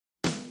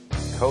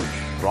coach,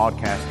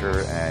 broadcaster,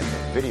 and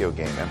video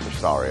game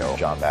impresario,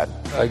 John Madden.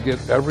 I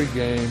get every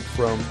game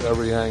from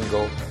every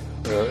angle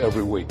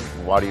every week.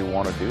 Why do you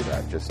want to do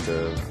that? Just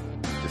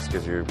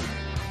because you're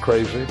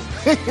crazy?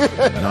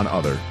 None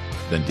other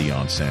than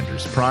Deion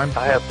Sanders. Prime?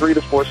 I have 3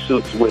 to 4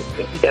 suits with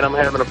me, and I'm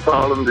having a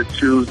problem to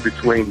choose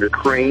between the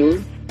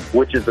cream,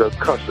 which is a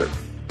cusser.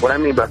 What I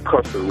mean by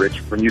cusser, Rich,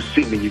 when you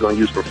see me, you're going to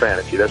use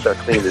profanity. That's how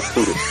clean this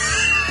suit is.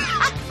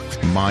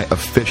 My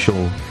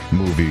official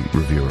movie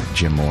reviewer,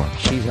 Jim Moore.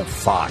 She's a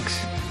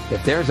fox.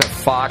 If there's a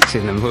fox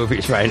in the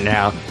movies right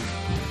now,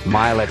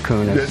 Mila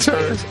Kunis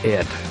is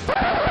it.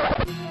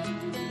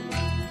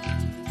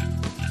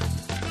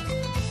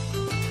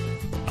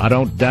 I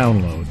don't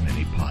download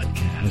many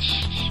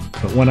podcasts,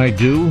 but when I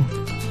do,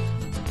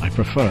 I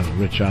prefer the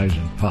Rich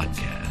Eisen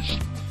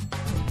podcast.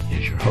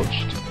 Here's your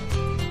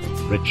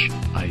host, Rich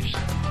Eisen.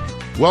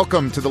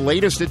 Welcome to the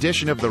latest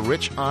edition of the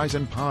Rich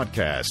Eisen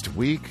podcast.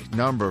 Week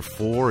number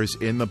 4 is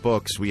in the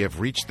books. We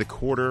have reached the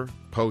quarter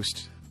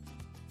post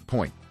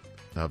point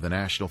of the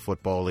National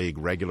Football League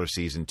regular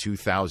season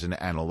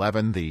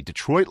 2011. The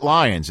Detroit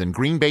Lions and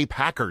Green Bay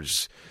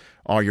Packers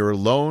are your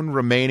lone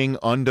remaining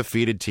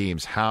undefeated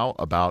teams. How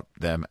about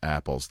them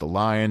apples? The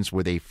Lions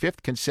with a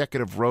 5th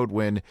consecutive road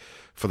win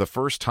for the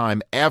first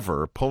time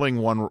ever, pulling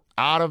one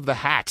out of the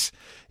hat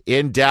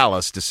in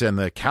Dallas to send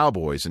the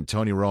Cowboys and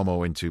Tony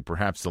Romo into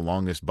perhaps the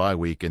longest bye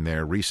week in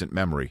their recent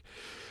memory.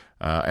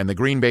 And the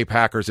Green Bay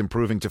Packers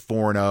improving to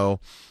 4-0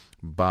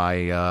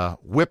 by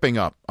whipping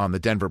up on the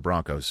Denver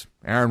Broncos.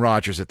 Aaron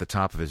Rodgers at the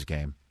top of his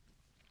game.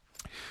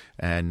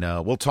 And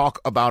we'll talk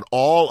about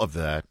all of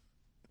that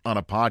on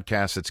a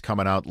podcast that's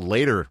coming out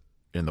later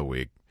in the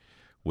week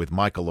with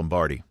Michael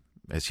Lombardi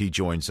as he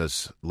joins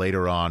us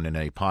later on in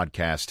a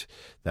podcast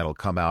that'll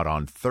come out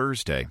on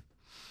Thursday.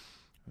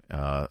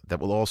 That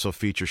will also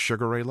feature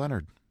Sugar Ray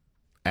Leonard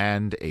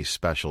and a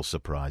special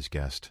surprise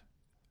guest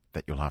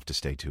that you'll have to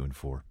stay tuned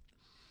for.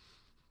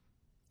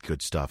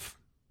 Good stuff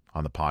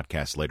on the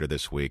podcast later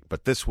this week.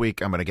 But this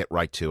week, I'm going to get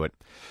right to it.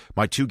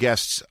 My 2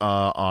 guests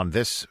on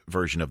this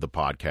version of the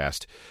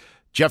podcast,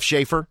 Jeff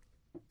Schaffer.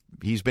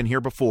 He's been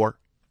here before.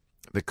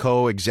 The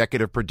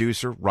co-executive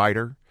producer,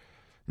 writer,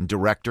 and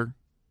director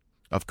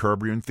of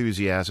Curb Your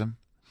Enthusiasm.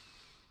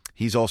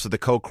 He's also the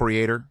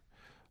co-creator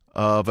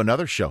of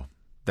another show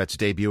that's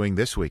debuting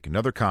this week,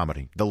 another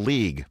comedy, The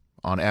League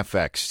on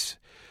FX.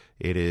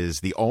 It is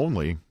the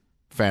only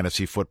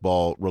fantasy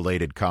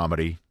football-related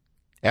comedy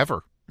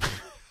ever.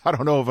 I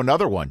don't know of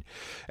another one.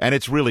 And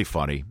it's really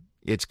funny.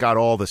 It's got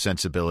all the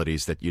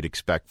sensibilities that you'd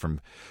expect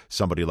from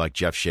somebody like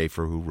Jeff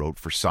Schaffer, who wrote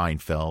for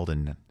Seinfeld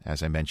and,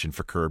 as I mentioned,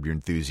 for Curb Your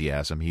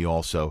Enthusiasm. He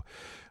also,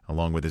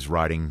 along with his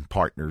writing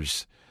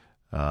partners,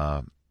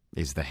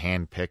 is the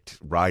hand-picked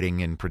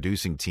writing and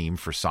producing team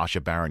for Sacha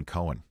Baron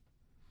Cohen.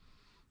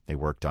 They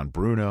worked on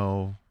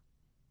Bruno,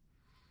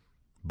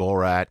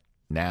 Borat,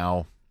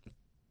 now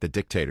The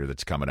Dictator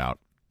that's coming out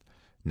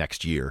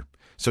next year.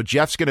 So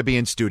Jeff's going to be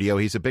in studio.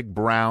 He's a big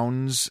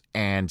Browns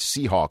and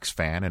Seahawks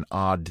fan, an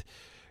odd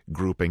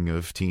grouping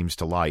of teams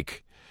to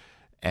like.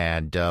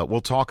 And we'll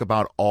talk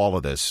about all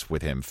of this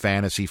with him.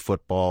 Fantasy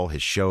football,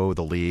 his show,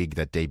 The League,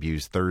 that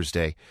debuts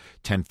Thursday,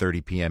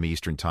 10:30 p.m.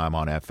 Eastern Time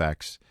on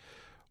FX.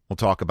 We'll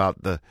talk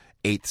about the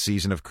 8th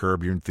season of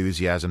Curb Your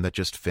Enthusiasm that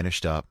just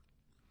finished up.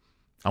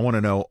 I want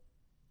to know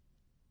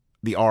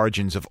the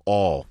origins of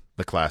all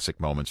the classic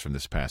moments from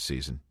this past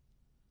season.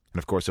 And,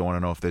 of course, I want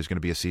to know if there's going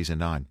to be a season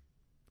 9.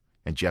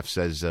 And Jeff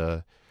says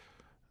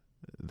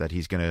that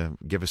he's going to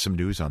give us some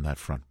news on that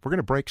front. We're going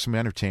to break some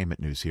entertainment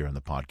news here on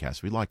the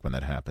podcast. We like when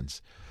that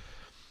happens.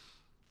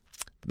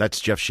 That's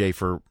Jeff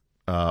Schaffer,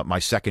 my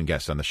second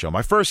guest on the show.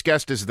 My first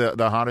guest is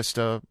the hottest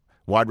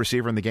wide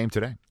receiver in the game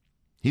today.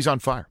 He's on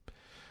fire.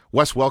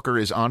 Wes Welker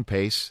is on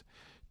pace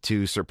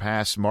to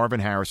surpass Marvin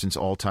Harrison's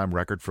all-time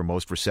record for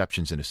most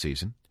receptions in a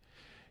season.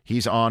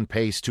 He's on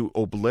pace to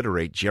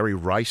obliterate Jerry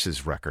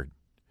Rice's record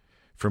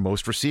for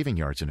most receiving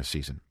yards in a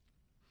season.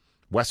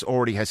 Wes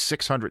already has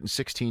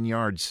 616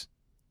 yards.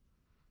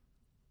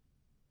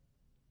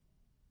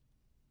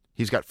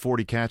 He's got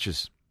 40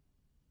 catches.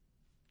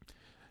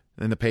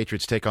 Then the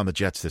Patriots take on the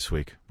Jets this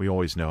week. We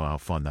always know how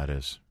fun that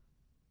is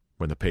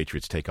when the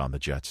Patriots take on the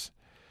Jets.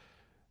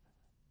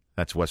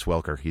 That's Wes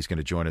Welker. He's going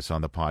to join us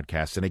on the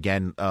podcast. And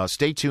again,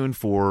 stay tuned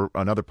for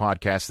another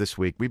podcast this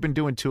week. We've been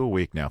doing 2 a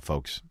week now,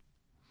 folks.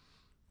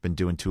 Been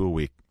doing 2 a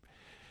week.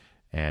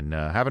 And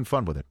having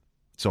fun with it.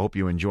 So I hope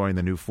you're enjoying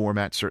the new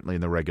format, certainly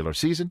in the regular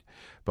season.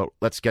 But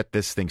let's get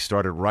this thing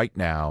started right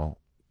now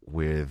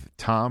with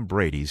Tom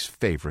Brady's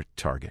favorite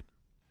target.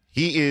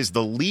 He is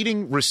the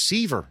leading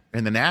receiver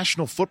in the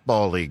National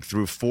Football League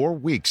through 4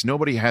 weeks.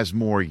 Nobody has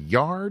more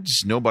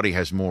yards. Nobody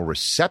has more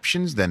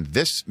receptions than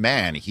this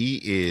man.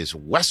 He is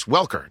Wes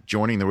Welker,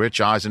 joining the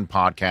Rich Eisen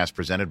podcast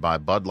presented by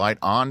Bud Light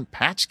on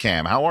Pat's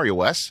Cam. How are you,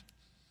 Wes?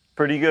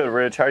 Pretty good,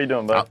 Rich. How are you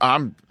doing, bud?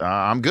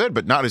 I'm good,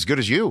 but not as good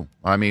as you.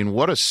 I mean,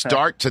 what a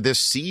start to this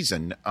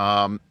season.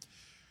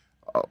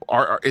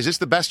 Is this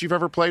the best you've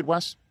ever played,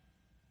 Wes?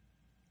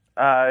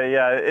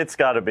 Yeah, it's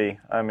got to be.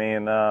 I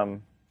mean,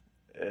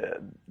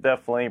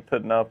 definitely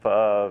putting up,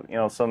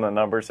 some of the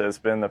numbers that it's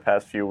been the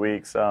past few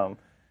weeks.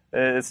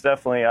 It's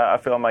definitely, I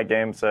feel my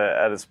game's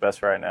at its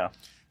best right now.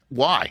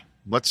 Why?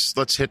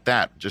 Let's hit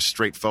that just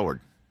straightforward.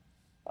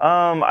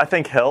 I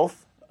think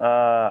health.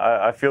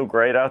 I feel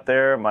great out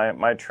there.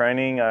 My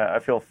training, I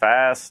feel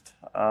fast.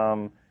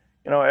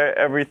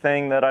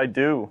 Everything that I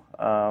do,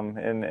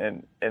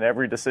 and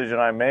every decision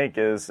I make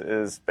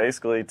is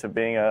basically to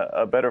being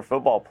a better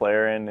football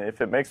player, and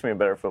if it makes me a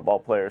better football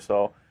player.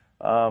 So,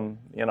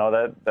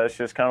 that's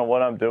just kind of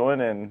what I'm doing,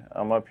 and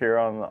I'm up here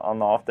on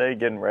the off day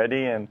getting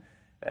ready and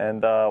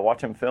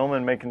watching film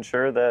and making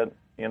sure that,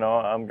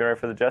 I'm ready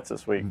for the Jets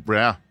this week.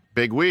 Yeah,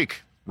 big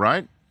week,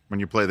 right? When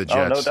you play the Jets.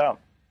 Oh, no doubt.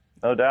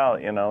 No doubt.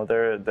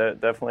 They're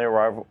definitely a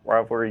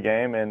rivalry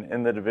game and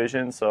in the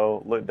division,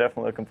 so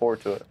definitely looking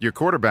forward to it. Your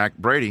quarterback,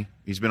 Brady,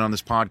 he's been on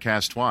this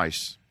podcast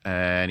twice,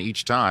 and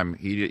each time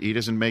he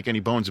doesn't make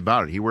any bones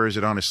about it. He wears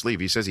it on his sleeve.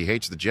 He says he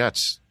hates the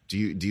Jets. Do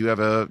you have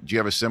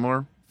a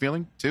similar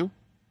feeling too?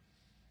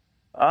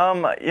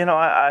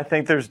 I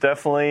think there's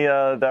definitely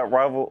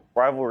that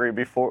rivalry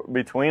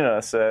between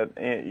us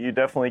that you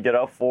definitely get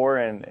up for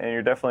and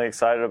you're definitely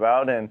excited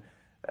about, and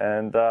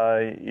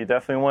you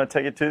definitely want to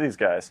take it to these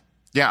guys.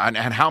 Yeah, and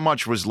how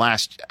much are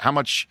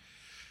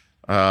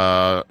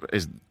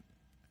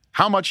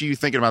you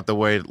thinking about the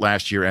way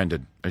last year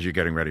ended as you're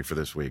getting ready for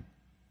this week,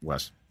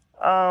 Wes?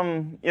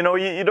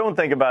 You don't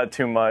think about it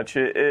too much.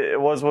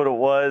 It was what it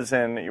was,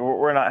 and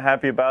we're not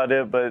happy about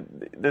it. But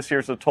this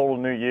year's a total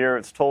new year.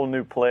 It's total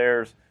new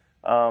players,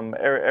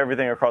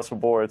 everything across the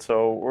board.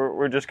 So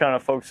we're just kind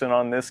of focusing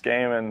on this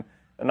game and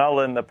not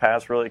letting the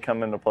past really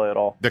come into play at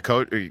all. The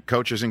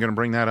coach isn't going to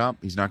bring that up.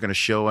 He's not going to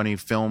show any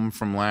film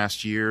from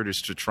last year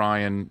just to try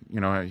and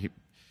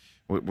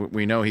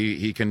we know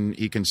he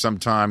can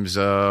sometimes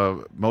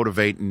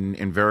motivate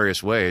in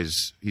various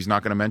ways. He's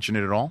not going to mention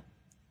it at all.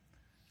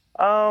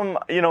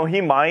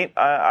 He might.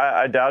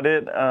 I doubt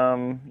it.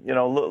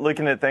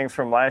 Looking at things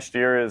from last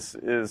year is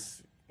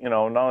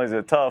not only is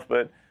it tough,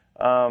 but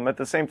at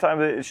the same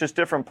time, it's just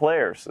different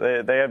players.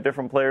 They have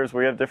different players.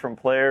 We have different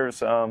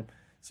players.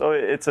 So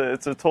it's a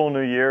total new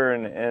year,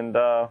 and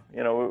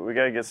we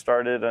got to get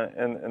started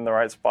in the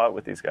right spot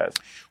with these guys.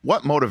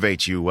 What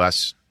motivates you,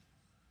 Wes?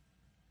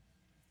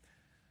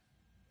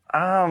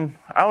 I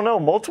don't know,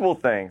 multiple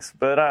things,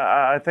 but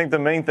I think the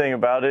main thing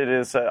about it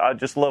is I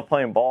just love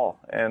playing ball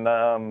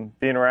and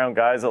being around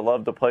guys that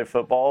love to play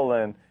football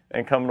and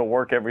coming to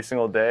work every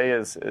single day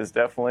is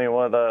definitely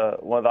one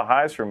of the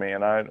highs for me,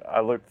 and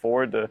I look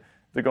forward to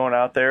going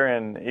out there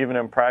and even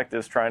in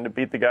practice trying to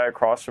beat the guy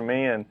across from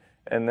me and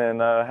then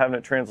having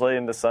it translate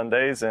into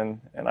Sundays,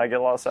 and I get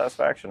a lot of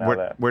satisfaction out of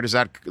that. Where does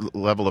that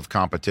level of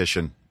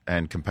competition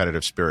and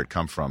competitive spirit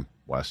come from,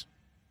 Wes?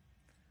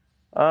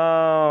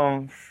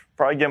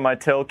 Probably get my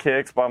tail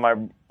kicked by my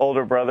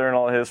older brother and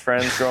all his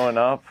friends growing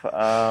up.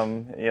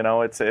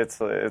 It's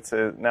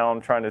now I'm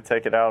trying to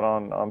take it out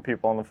on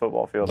people on the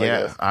football field.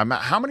 Yeah. I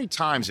guess. How many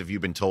times have you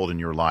been told in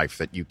your life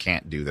that you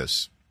can't do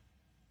this?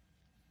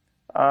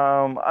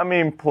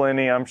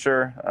 Plenty, I'm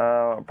sure.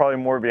 Probably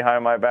more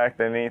behind my back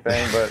than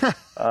anything, but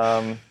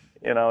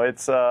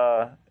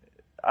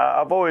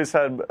I've always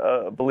had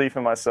a belief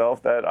in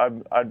myself that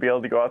I'd be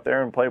able to go out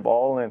there and play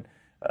ball and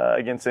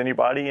against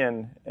anybody,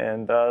 and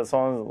as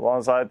long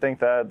as I think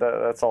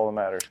that's all that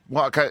matters.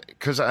 Well,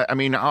 because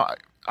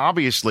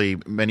obviously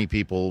many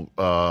people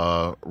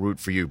root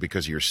for you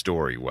because of your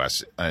story,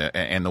 Wes,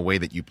 and the way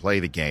that you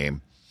play the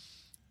game,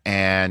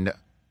 and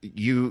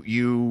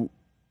you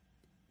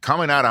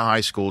coming out of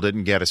high school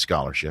didn't get a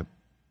scholarship.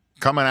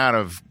 Coming out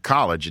of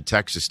college at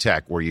Texas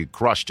Tech, where you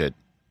crushed it,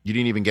 you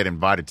didn't even get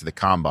invited to the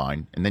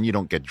combine, and then you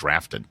don't get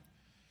drafted.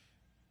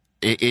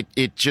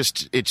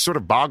 It sort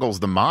of boggles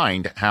the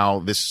mind how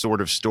this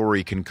sort of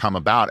story can come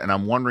about, and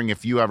I'm wondering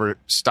if you ever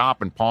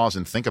stop and pause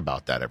and think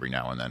about that every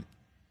now and then.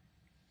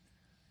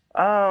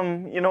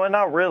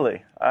 Not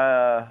really.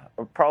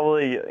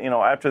 Probably,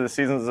 after the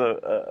seasons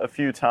a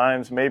few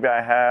times, maybe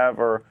I have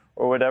or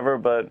whatever,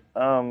 but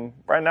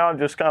right now I'm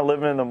just kind of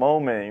living in the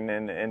moment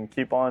and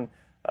keep on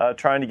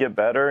trying to get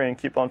better and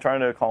keep on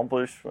trying to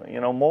accomplish,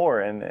 more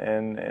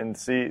and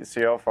see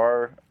how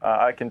far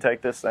I can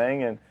take this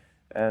thing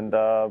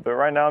but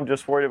right now I'm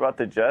just worried about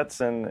the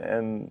Jets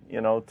and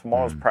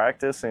tomorrow's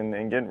practice and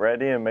getting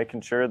ready and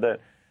making sure that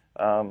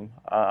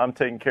I'm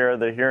taking care of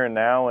the here and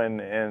now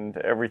and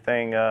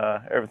everything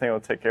will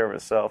take care of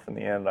itself in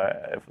the end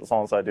as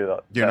long as I do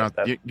that.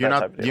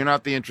 You're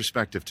not the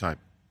introspective type,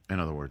 in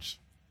other words.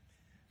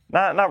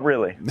 Not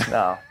really.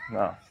 No,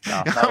 not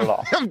at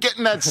all. I'm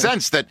getting that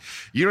sense that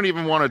you don't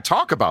even want to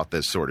talk about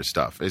this sort of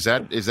stuff. Is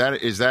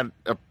that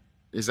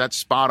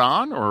spot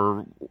on,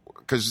 or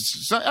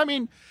because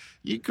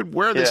you could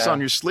wear this on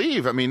your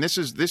sleeve.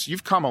 This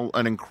you've come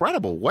an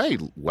incredible way,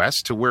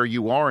 Wes, to where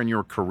you are in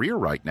your career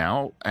right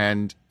now,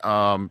 and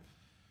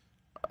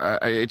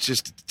it's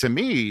just, to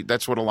me,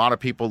 that's what a lot of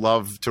people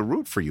love to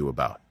root for you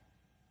about.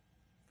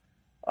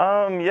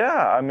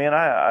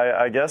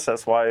 I guess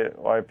that's why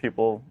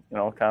people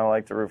kind of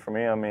like to root for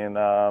me.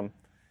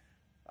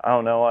 I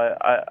don't know.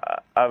 I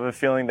have a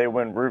feeling they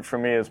wouldn't root for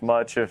me as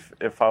much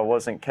if I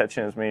wasn't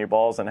catching as many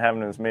balls and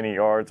having as many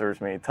yards or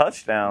as many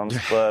touchdowns.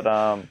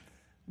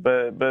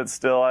 But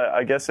still,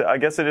 I guess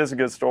it is a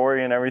good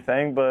story and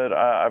everything. But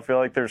I feel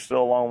like there's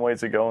still a long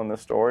ways to go in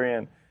this story.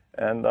 And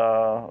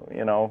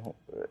you know,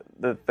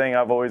 the thing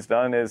I've always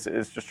done is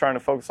just trying to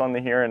focus on the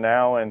here and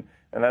now. And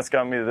that's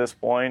got me to this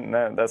point,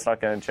 and that's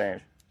not going to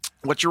change.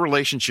 What's your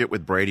relationship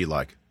with Brady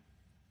like?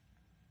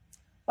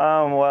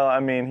 Well,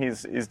 I mean,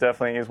 he's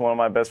one of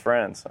my best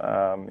friends.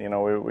 You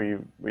know,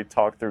 we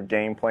talk through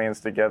game plans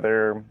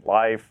together,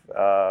 life,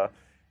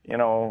 you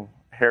know,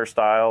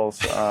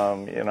 hairstyles,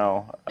 you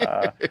know,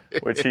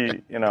 which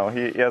he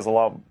has a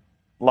lot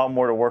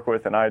more to work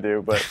with than I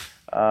do. But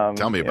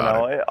tell me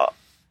about it.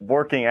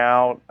 Working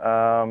out,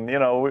 you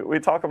know, we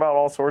talk about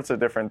all sorts of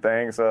different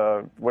things,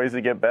 ways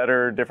to get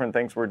better, different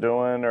things we're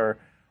doing, or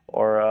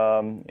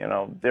you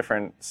know,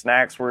 different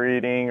snacks we're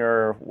eating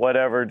or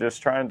whatever.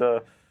 Just trying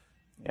to,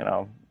 you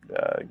know,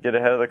 get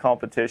ahead of the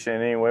competition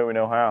in any way we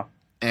know how.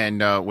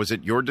 And was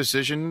it your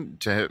decision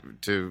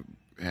to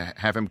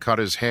have him cut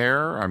his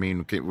hair? I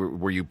mean,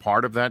 were you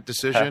part of that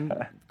decision,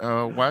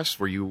 Wes?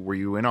 Were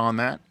you in on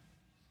that?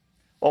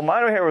 Well,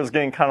 my hair was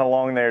getting kind of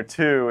long there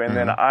too, and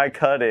then I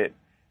cut it,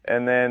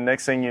 and then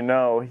next thing you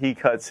know, he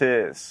cuts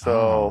his.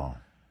 So,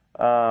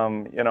 you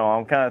know,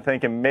 I'm kind of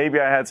thinking maybe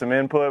I had some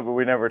input, but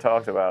we never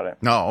talked about it.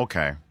 No,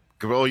 okay.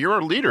 Well, you're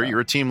a leader.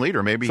 You're a team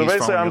leader. Maybe so he's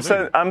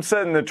basically, I'm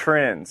setting the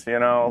trends. You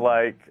know,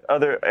 like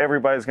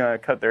everybody's going to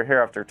cut their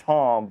hair after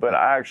Tom, but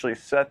I actually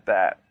set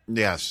that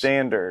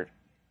standard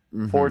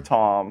for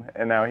Tom,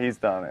 and now he's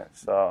done it.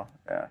 So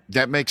yeah,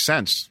 that makes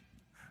sense.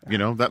 You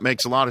know, that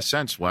makes a lot of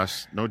sense,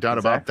 Wes. No doubt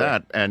about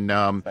that.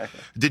 And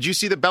did you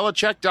see the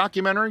Belichick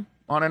documentary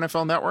on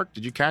NFL Network?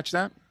 Did you catch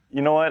that?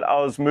 You know what? I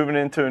was moving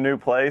into a new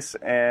place,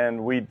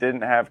 and we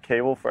didn't have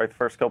cable for like the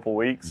first couple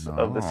weeks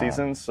of the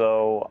season,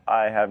 so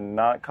I have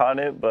not caught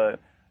it, but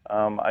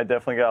I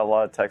definitely got a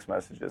lot of text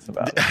messages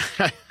about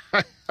it.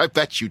 I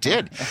bet you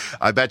did.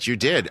 I bet you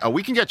did.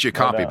 We can get you a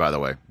copy, by the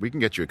way. We can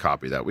get you a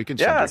copy of that. We can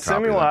send you a copy.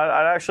 Send me one.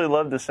 I'd actually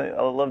love to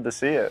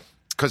see it.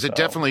 Because it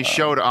definitely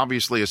showed,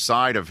 obviously, a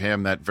side of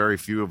him that very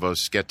few of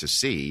us get to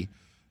see.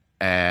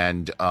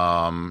 And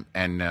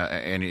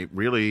it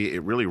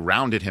really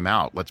rounded him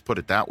out. Let's put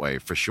it that way,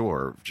 for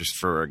sure. Just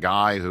for a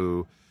guy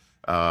who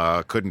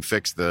couldn't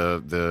fix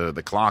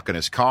the clock in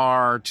his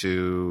car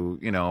to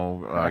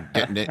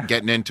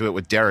getting into it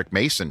with Derek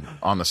Mason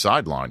on the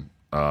sideline.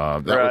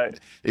 Right.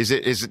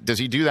 Does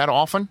he do that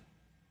often?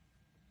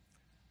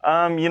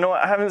 You know,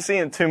 I haven't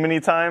seen it too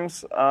many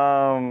times.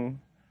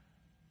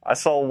 I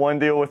saw one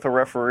deal with a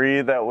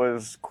referee that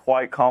was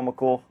quite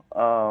comical.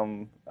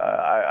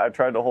 I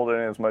tried to hold it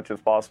in as much as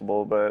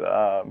possible,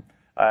 but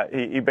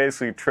he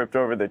basically tripped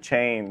over the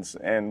chains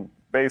and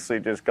basically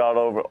just got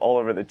all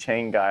over the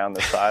chain guy on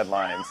the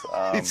sidelines.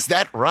 Is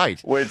that right?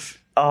 Which,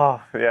 yeah,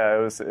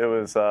 it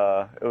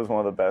was one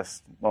of the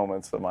best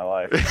moments of my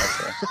life.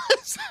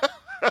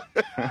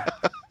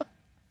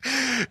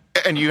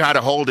 And you had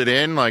to hold it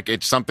in, like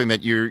it's something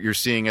that you're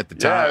seeing at the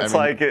time.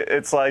 Yeah,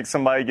 it's like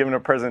somebody giving a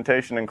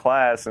presentation in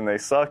class and they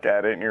suck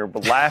at it, and you're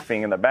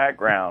laughing in the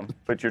background,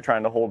 but you're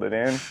trying to hold it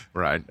in.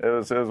 Right. It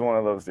was one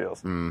of those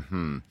deals.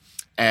 Mm-hmm.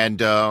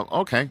 And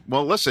okay,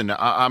 well, listen,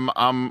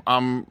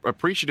 I'm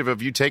appreciative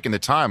of you taking the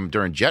time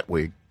during Jet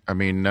Week. I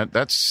mean,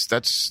 that's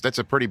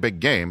a pretty big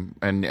game,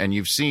 and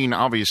you've seen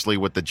obviously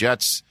what the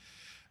Jets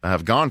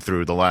have gone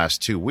through the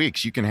last 2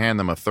 weeks. You can hand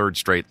them a third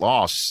straight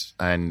loss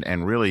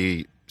and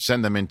really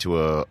send them into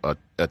a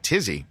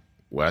tizzy,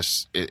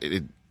 Wes.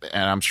 And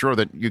I'm sure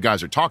that you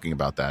guys are talking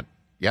about that.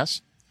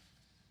 Yes?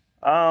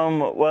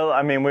 Well,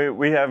 I mean,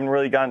 we haven't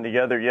really gotten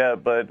together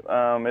yet, but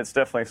it's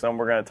definitely something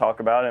we're going to talk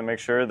about and make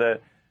sure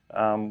that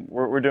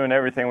we're doing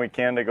everything we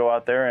can to go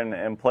out there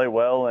and play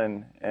well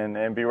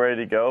and be ready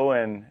to go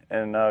and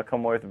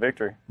come away with a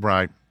victory.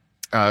 Right.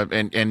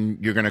 And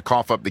you're going to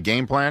cough up the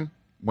game plan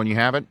when you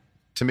have it?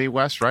 To me,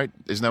 Wes, right?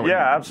 Isn't that what?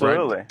 Yeah,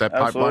 absolutely. Right? That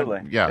pipeline.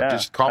 Absolutely. Yeah,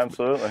 just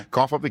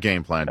cough up the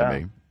game plan to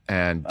me.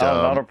 And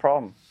not a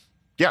problem.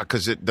 Yeah,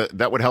 because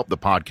that would help the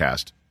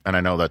podcast, and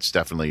I know that's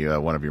definitely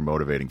one of your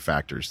motivating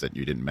factors that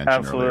you didn't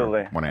mention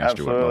earlier when I asked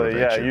you what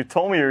motivates you. You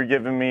told me you were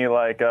giving me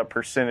like a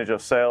percentage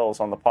of sales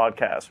on the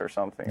podcast or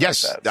something.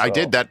 Yes, like that, so. I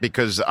did that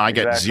because I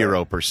get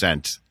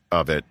 0%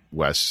 of it,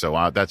 Wes.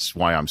 So that's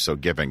why I'm so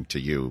giving to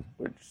you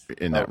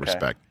in that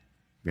respect.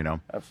 You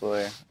know,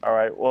 absolutely. All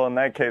right. Well, in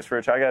that case,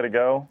 Rich, I got to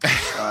go.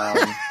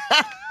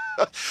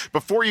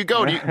 Before you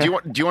go, do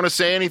you want to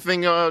say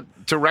anything to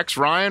Rex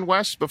Ryan,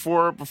 Wes,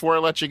 before I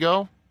let you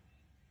go?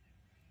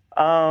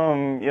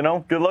 You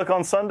know, good luck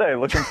on Sunday.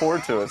 Looking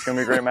forward to it. It's going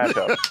to be a great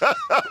matchup.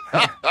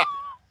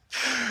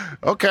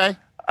 Okay.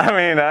 I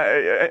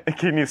mean,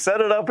 can you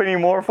set it up any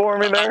more for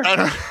me there?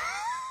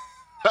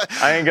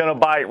 I ain't gonna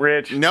bite,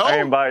 Rich. No, I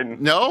ain't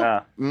biting.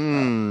 No,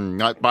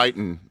 not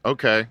biting.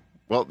 Okay.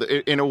 Well,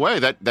 in a way,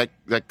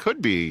 that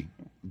could be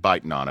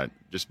biting on it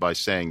just by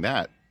saying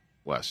that,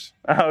 Wes.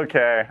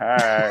 Okay, all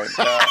right.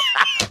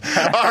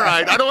 All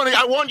right.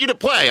 I want you to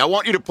play. I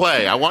want you to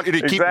play. I want you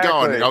to keep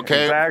going.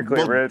 Okay.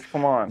 Exactly, Rich.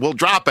 Come on. We'll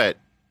drop it.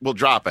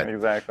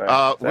 Exactly.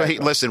 Hey,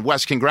 listen,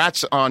 Wes,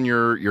 congrats on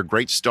your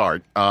great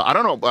start. I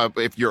don't know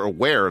if you're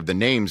aware of the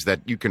names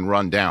that you can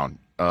run down.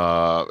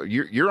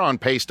 You're on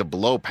pace to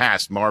blow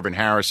past Marvin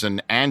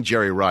Harrison and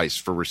Jerry Rice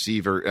for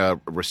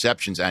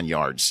receptions and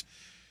yards.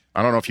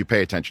 I don't know if you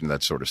pay attention to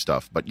that sort of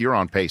stuff, but you're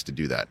on pace to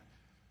do that.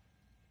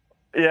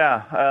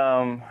 Yeah.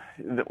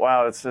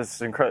 Wow. It's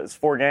incredible. It's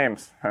 4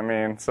 games. I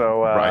mean,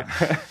 so right.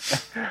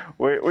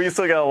 we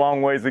still got a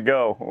long ways to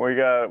go. We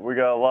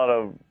got a lot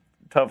of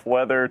tough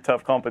weather,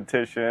 tough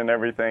competition,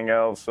 everything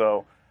else.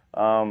 So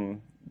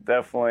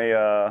definitely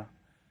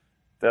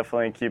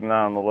keep an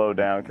eye on the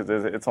lowdown because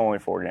it's only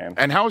 4 games.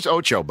 And how is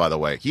Ocho, by the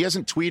way? He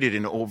hasn't tweeted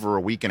in over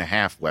a week and a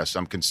half, Wes.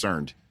 I'm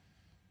concerned.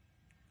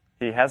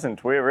 He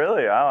hasn't tweeted,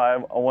 really? I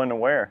wasn't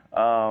aware.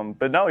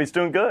 But no, he's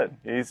doing good.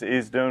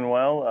 He's doing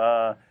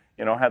well.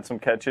 Had some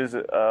catches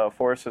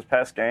for us this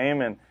past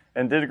game and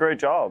did a great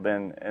job.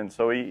 And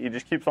so he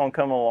just keeps on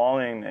coming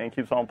along and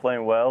keeps on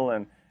playing well,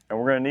 and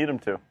we're going to need him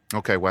to.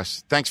 Okay,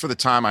 Wes. Thanks for the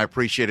time. I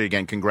appreciate it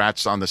again.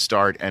 Congrats on the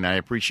start, and I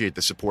appreciate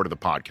the support of the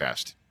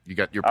podcast. You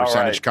got your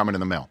percentage coming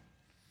in the mail.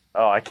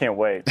 Oh, I can't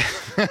wait.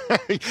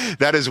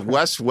 That is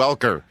Wes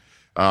Welker.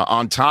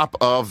 On top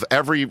of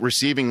every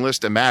receiving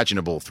list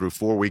imaginable through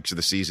 4 weeks of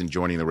the season,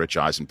 joining the Rich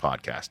Eisen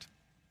podcast.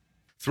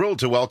 Thrilled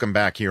to welcome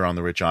back here on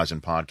the Rich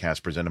Eisen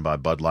podcast, presented by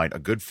Bud Light, a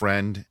good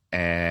friend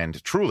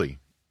and truly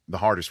the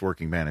hardest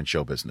working man in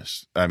show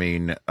business. I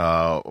mean,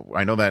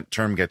 I know that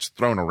term gets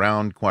thrown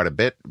around quite a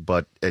bit,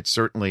 but it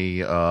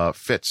certainly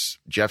fits.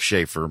 Jeff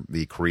Schaffer,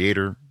 the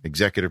creator,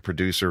 executive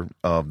producer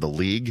of The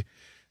League,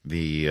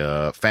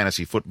 the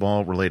fantasy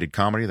football related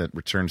comedy that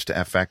returns to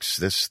FX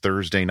this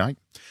Thursday night,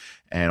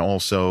 and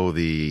also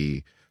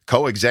the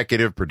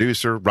co-executive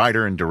producer,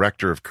 writer, and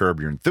director of Curb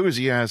Your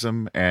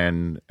Enthusiasm,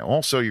 and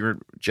also your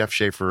Jeff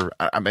Schaffer.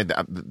 I mean,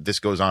 this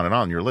goes on and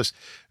on your list.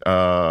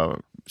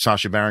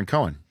 Sacha Baron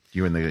Cohen,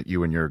 you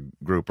and your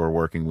group are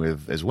working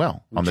with as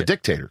well on The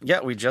Dictator.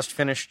 Yeah, we just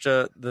finished.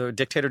 The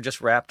Dictator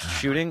just wrapped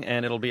shooting,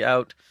 and it'll be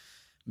out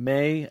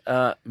May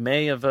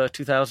of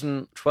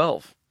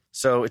 2012.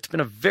 So it's been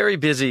a very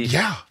busy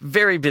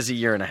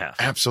year and a half.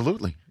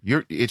 Absolutely.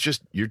 You're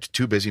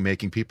too busy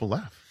making people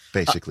laugh.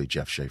 Basically,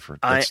 Jeff Schaffer.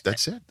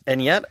 That's it.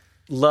 And yet,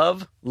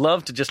 love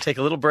to just take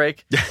a little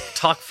break,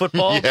 talk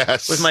football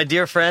with my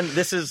dear friend.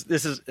 This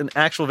is an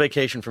actual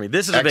vacation for me.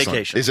 This is a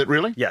vacation. Is it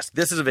really? Yes,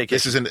 this is a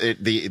vacation. This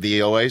is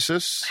the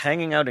oasis.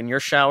 Hanging out in your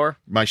shower.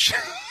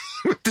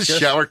 With the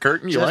shower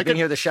curtain. You like it?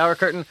 Here, the shower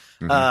curtain.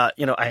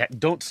 Mm-hmm. I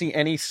don't see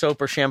any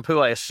soap or shampoo.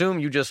 I assume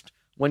you just.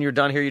 When you're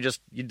done here, you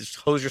just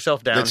hose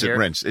yourself down. That's it,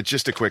 rinse. It's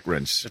just a quick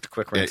rinse. Just a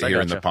quick rinse.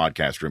 Here in the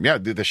podcast room. Yeah,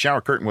 the shower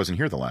curtain wasn't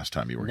here the last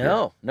time you were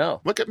here.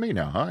 No. Look at me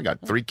now, huh? I got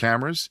 3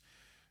 cameras,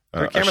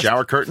 a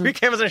shower curtain. 3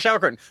 cameras and a shower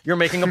curtain. You're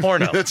making a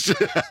porno.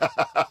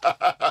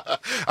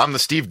 I'm the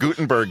Steve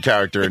Guttenberg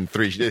character in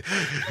 3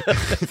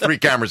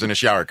 cameras and a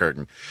shower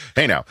curtain.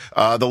 Hey, now,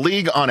 The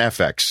League on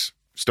FX.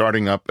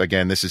 Starting up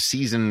again. This is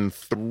season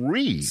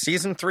 3.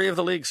 Season 3 of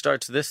The League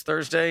starts this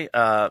Thursday.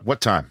 What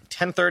time?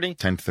 10:30.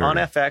 10:30 on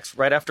FX,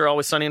 right after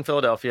Always Sunny in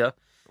Philadelphia.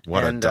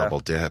 What a double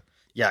dip!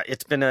 Yeah,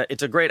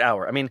 it's a great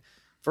hour. I mean,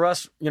 for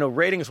us,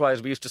 ratings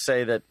wise, we used to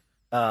say that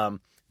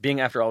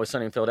being after Always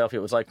Sunny in Philadelphia,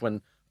 it was like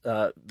when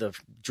the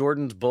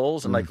Jordan's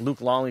Bulls and like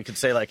Luke Longley could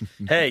say like,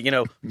 hey,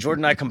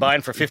 Jordan and I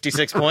combined for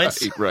 56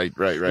 points. Right.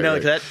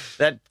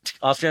 That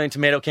Australian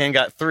tomato can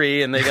got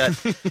 3 and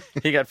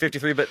he got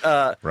 53. But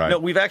no,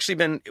 we've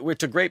actually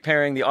it's a great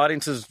pairing. The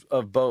audiences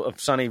of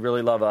Sunny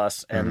really love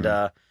us. And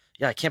I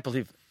can't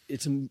believe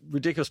it's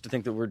ridiculous to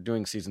think that we're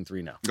doing season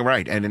 3 now.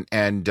 Right.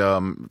 And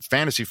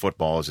fantasy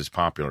football is as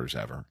popular as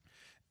ever.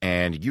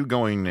 And you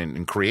going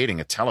and creating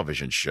a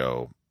television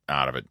show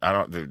out of it.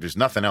 There's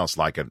nothing else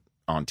like it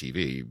on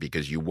TV,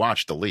 because you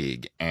watch The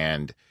League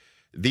and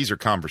these are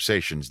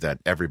conversations that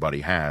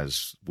everybody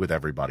has with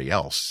everybody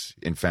else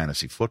in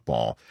fantasy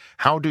football.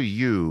 How do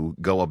you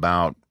go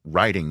about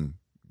writing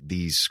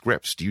these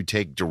scripts? Do you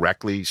take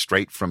directly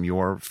straight from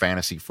your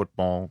fantasy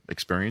football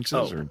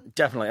experiences? Oh,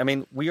 definitely. I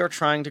mean, we are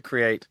trying to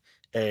create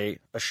a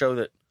show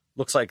that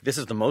looks like this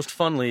is the most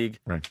fun league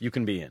you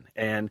can be in.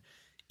 And,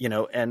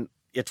 and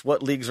it's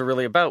what leagues are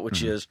really about,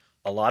 which is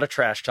a lot of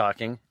trash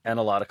talking and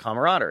a lot of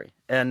camaraderie.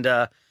 And,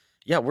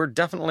 we're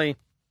definitely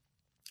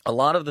a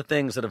lot of the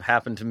things that have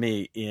happened to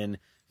me in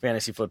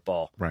fantasy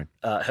football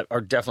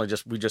are definitely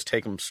we just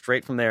take them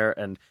straight from there.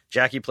 And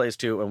Jackie plays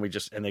too,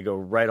 and they go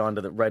right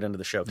into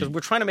the show because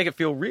we're trying to make it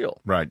feel real.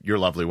 Right. Your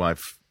lovely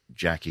wife,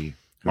 Jackie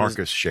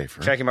Marcus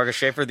Schaffer. Jackie Marcus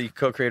Schaffer, the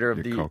co-creator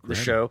of the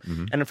show.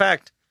 Mm-hmm. And in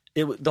fact,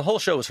 the whole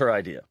show was her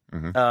idea.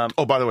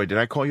 Mm-hmm. By the way, did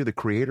I call you the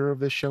creator of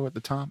this show at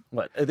the top?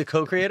 What, the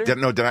co-creator?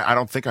 I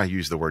don't think I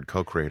used the word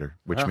co-creator,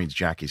 which means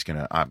Jackie's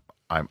going to...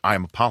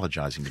 I'm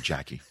apologizing to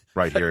Jackie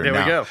right here and now.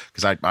 There we go.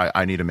 Because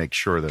I need to make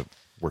sure that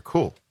we're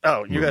cool.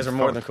 Oh, you guys are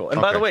more than cool.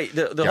 And by the way,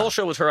 the whole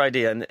show was her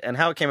idea. And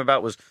how it came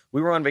about was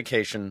we were on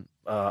vacation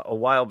a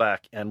while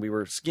back, and we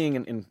were skiing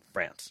in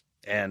France,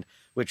 and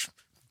which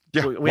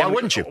Yeah. Why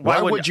wouldn't you?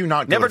 Why would you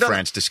not go to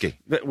France to ski?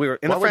 We were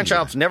in the French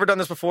Alps. Never done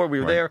this before. We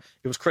were there.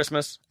 It was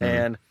Christmas,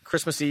 and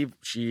Christmas Eve,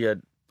 she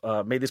had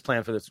made this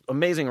plan for this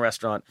amazing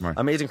restaurant,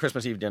 amazing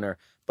Christmas Eve dinner.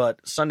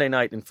 But Sunday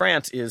night in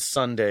France is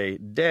Sunday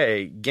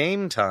day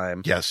game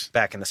time. Yes,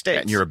 back in the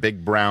States. And you're a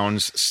big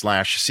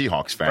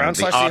Browns/Seahawks fan.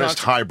 The oddest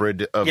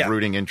hybrid of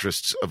rooting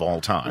interests of all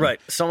time. Right.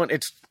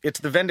 It's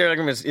the Venn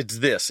diagram is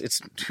this.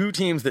 It's two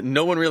teams that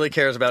no one really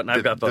cares about, and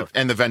I've got both.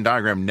 And the Venn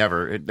diagram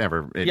never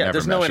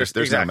there's meshes.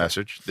 There's exactly. no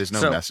message. There's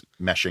no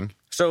meshing.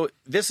 So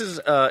this is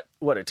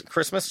it's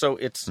Christmas. So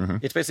it's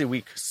basically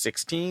week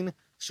 16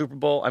 Super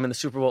Bowl. I'm in the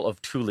Super Bowl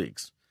of two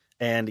leagues,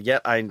 and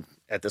yet I'm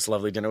at this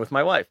lovely dinner with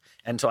my wife.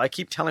 And so I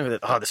keep telling her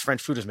that, this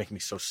French food is making me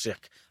so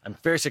sick. I'm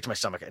very sick to my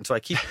stomach. And so I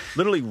keep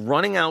literally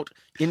running out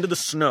into the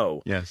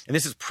snow. Yes. And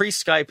this is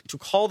pre-Skype to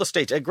call the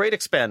States at great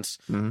expense.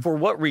 For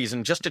what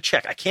reason? Just to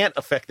check. I can't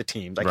affect the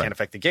teams. I can't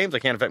affect the games. I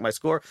can't affect my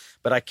score.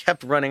 But I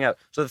kept running out.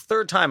 So the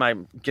third time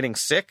I'm getting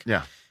sick.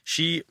 Yeah.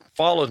 She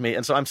follows me,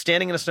 and so I'm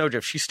standing in a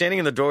snowdrift. She's standing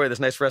in the doorway of this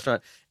nice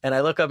restaurant, and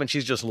I look up, and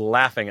she's just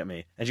laughing at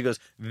me. And she goes,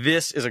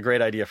 "This is a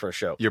great idea for a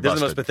show. You're this busted.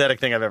 is the most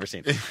pathetic thing I've ever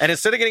seen." And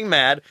instead of getting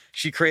mad,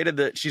 she's created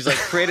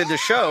the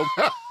show.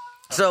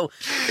 So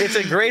it's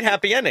a great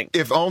happy ending.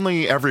 If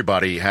only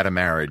everybody had a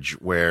marriage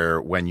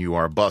where when you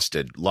are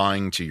busted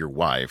lying to your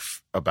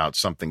wife about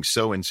something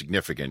so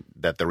insignificant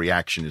that the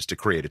reaction is to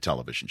create a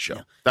television show.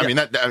 Yeah. I mean,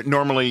 that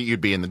normally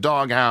you'd be in the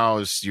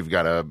doghouse. You've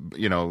got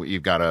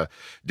to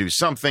do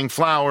something,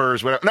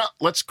 flowers, whatever. No,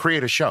 let's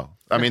create a show.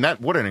 I mean,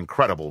 what an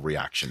incredible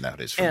reaction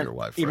that is from your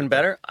wife. Even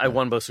better, I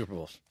won both Super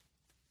Bowls.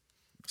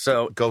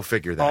 So go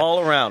figure that. All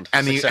around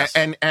and success.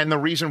 And the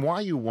reason why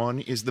you won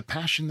is the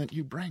passion that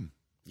you bring.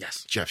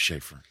 Yes. Jeff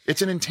Schaffer.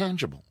 It's an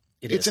intangible.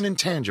 It's an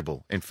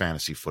intangible in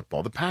fantasy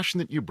football. The passion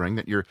that you bring,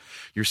 that you're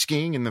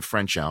skiing in the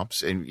French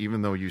Alps, and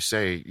even though you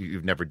say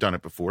you've never done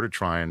it before to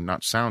try and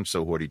not sound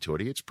so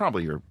hoity-toity, it's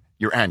probably your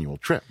annual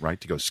trip, right,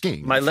 to go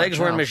skiing. My legs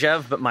were in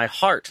Megève, but my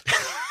heart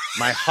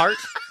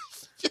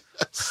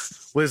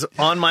was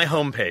on my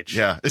homepage.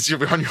 Yeah, it's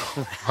on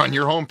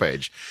your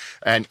homepage.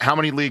 And how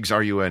many leagues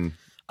are you in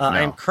now?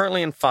 I'm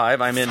currently in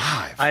 5. I'm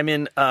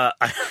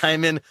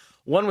in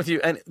one with you,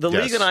 and the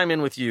league that I'm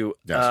in with you.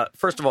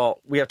 First of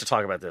all, we have to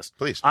talk about this.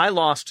 Please. I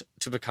lost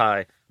to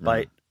Bakai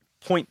by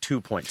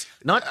 0.2 points,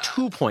 not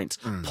 2 points.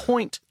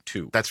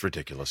 0.2. That's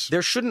ridiculous.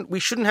 We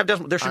shouldn't have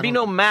decimal. There should be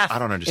no math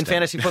in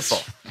fantasy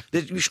football.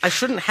 I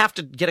shouldn't have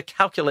to get a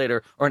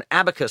calculator or an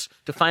abacus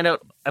to find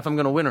out if I'm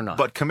going to win or not.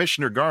 But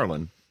Commissioner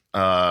Garland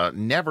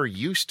never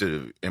used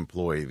to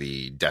employ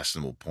the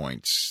decimal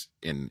points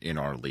in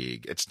our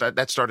league.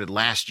 That started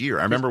last year.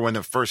 I remember when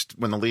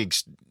the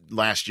league's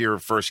last year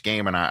first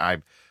game, and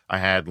I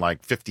had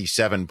like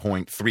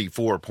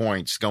 57.34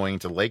 points going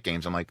into the late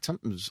games. I'm like,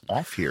 something's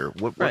off here.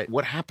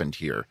 What happened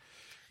here?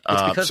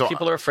 It's because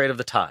people are afraid of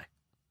the tie.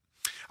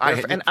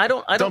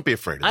 Don't be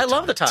afraid of the tie. I tie.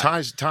 love the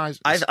tie.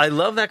 Ties. I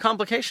love that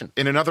complication.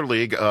 In another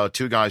league,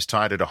 two guys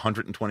tied at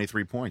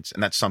 123 points,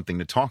 and that's something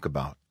to talk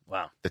about.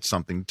 Wow. That's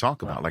something to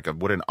talk about. Like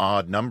what an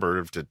odd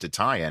number to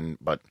tie in,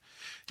 but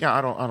yeah,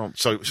 I don't.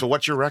 So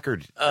what's your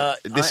record?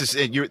 This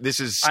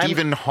is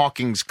Stephen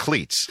Hawking's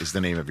Cleats is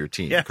the name of your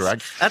team,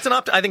 correct? I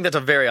think that's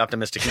a very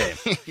optimistic name.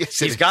 Yes,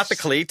 he's got the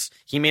cleats.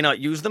 He may not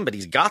use them, but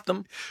he's got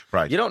them.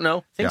 Right. You don't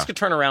know. Things could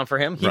turn around for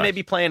him. He may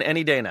be playing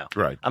any day now.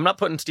 Right. I'm not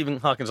putting Stephen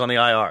Hawkins on the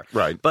IR.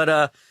 Right.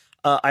 But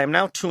I am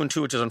now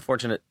 2-2, which is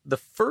unfortunate. The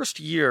first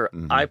year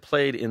I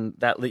played in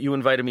that league, you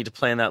invited me to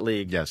play in that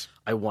league. Yes.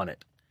 I won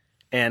it.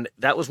 And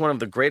that was one of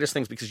the greatest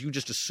things because you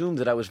just assumed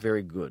that I was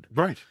very good.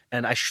 Right.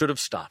 And I should have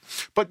stopped.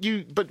 But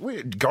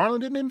wait,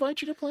 Garland didn't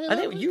invite you to play in that?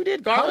 I think you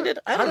did. Garland did.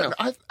 I don't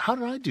know. How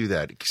did I do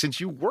that? Since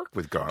you work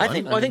with Garland.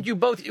 I think you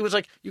both, it was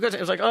like, you guys, it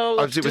was like,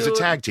 let's it was a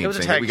tag team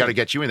thing. We got to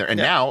get you in there. And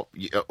now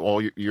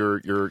all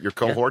your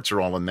cohorts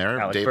are all in there.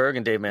 Alex Berg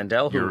and Dave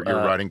Mandel. Your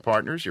writing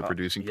partners, your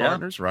producing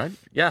partners, right?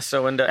 Yeah.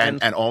 So,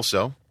 and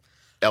also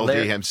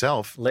LD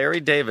himself.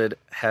 Larry David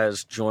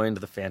has joined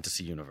the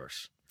fantasy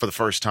universe. For the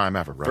first time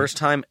ever, right? First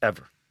time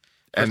ever.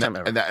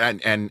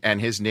 And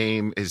his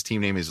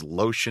team name is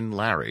Lotion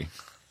Larry.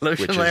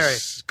 Lotion which Larry.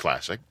 Is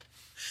classic.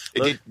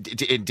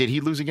 Did he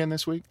lose again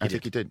this week? I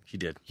think he did. He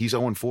did. He's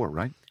 0-4,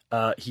 right?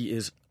 He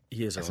is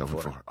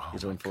 0-4. Oh,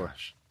 he's 0-4.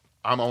 Gosh.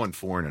 I'm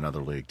 0-4 in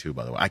another league too,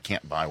 by the way. I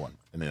can't buy one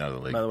in another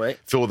league. By the way,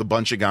 filled with a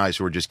bunch of guys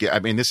who are just. I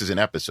mean, this is an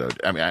episode.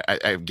 I mean,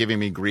 I'm giving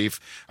me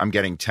grief. I'm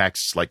getting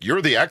texts like,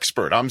 "You're the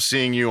expert. I'm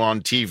seeing you on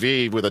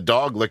TV with a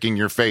dog licking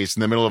your face in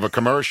the middle of a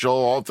commercial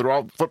all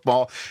throughout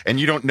football, and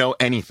you don't know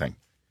anything.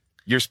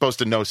 You're supposed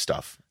to know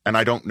stuff, and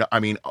I don't know. I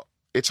mean,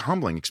 it's a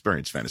humbling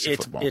experience, fantasy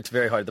football. It's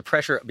very hard. The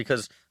pressure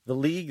because the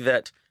league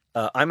that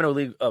I'm in a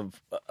league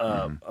of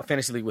a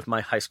fantasy league with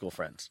my high school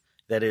friends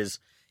that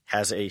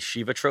has a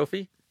Shiva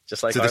trophy.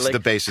 Just like so this is the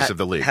basis of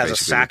the league. Has a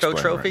Sacco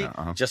trophy,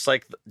 right just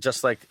like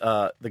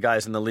the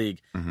guys in the league,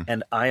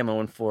 and I am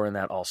 0-4 in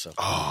that also.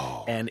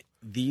 Oh, and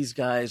these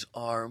guys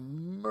are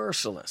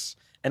merciless.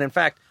 And in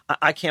fact,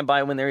 I can't buy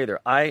a win there either.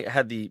 I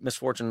had the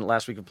misfortune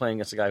last week of playing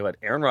against a guy who had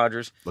Aaron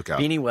Rodgers,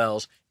 Beanie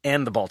Wells,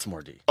 and the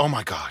Baltimore D. Oh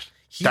my God!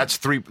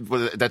 That's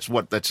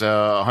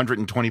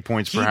 120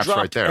 points perhaps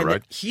right there,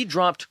 right? He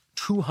dropped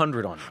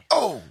 200 on me.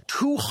 Oh,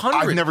 200!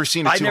 I've never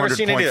seen a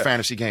 200-point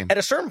fantasy game. At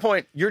a certain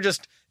point, you're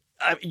just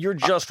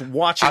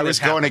watching. This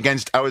happen.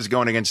 I was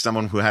going against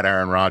someone who had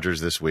Aaron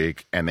Rodgers this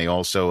week, and they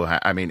also.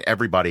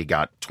 Everybody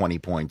got 20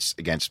 points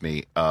against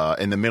me.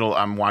 In the middle,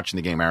 I'm watching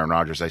the game. Aaron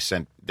Rodgers. I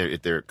sent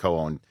their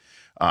co-owned.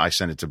 I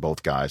sent it to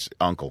both guys.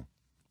 Uncle,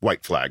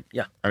 white flag.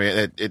 Yeah. I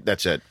mean,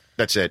 that's it.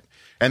 That's it.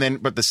 And then,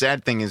 but the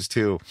sad thing is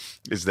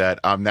that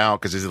I'm now,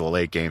 because these are the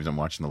late games. I'm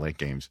watching the late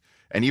games,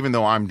 and even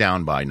though I'm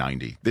down by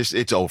 90,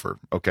 it's over.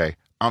 Okay.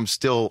 I'm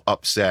still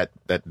upset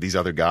that these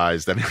other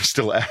guys that are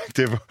still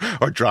active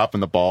are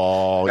dropping the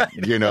ball,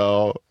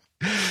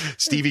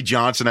 Stevie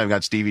Johnson, I've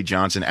got Stevie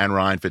Johnson and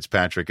Ryan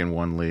Fitzpatrick in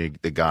one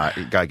league. The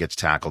guy gets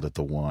tackled at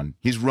the 1.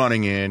 He's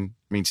running in.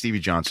 I mean, Stevie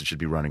Johnson should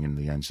be running in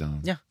the end zone.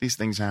 Yeah. These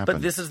things happen.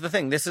 But this is the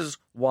thing. This is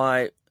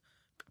why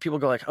people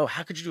go like, oh,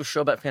 how could you do a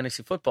show about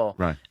fantasy football?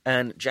 Right.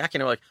 And Jackie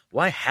and I are like,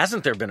 why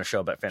hasn't there been a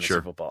show about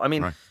fantasy football? I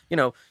mean, right.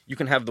 You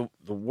can have the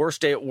worst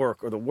day at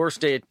work or the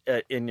worst day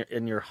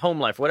in your home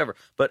life, whatever.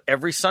 But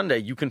every Sunday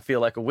you can feel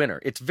like a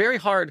winner. It's very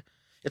hard.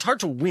 It's hard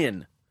to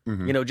win,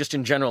 just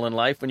in general in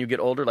life when you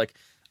get older. Like,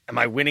 am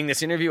I winning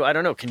this interview? I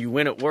don't know. Can you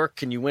win at work?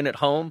 Can you win at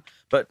home?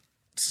 But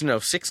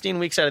 16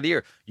 weeks out of the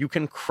year, you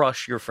can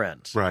crush your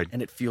friends. Right. And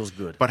it feels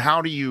good. But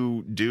how do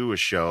you do a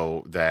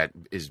show that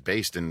is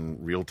based in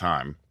real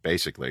time,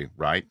 basically,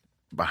 right?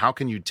 But how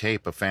can you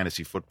tape a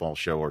fantasy football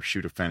show or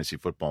shoot a fantasy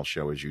football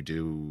show as you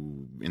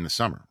do in the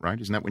summer, right?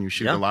 Isn't that when you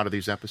shoot a lot of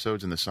these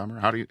episodes in the summer?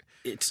 How do you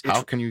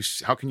how can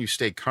you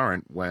stay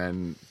current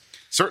when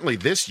certainly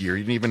this year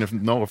you didn't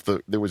even know if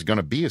there was going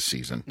to be a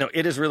season? No,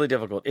 it is really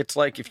difficult. It's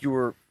like if you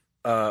were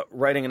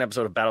writing an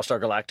episode of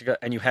Battlestar Galactica,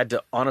 and you had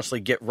to honestly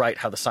get right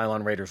how the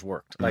Cylon Raiders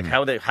worked, like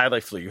how they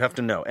flew. You have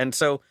to know, and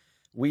so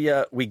we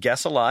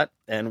guess a lot,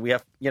 and we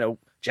have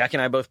Jackie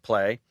and I both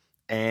play,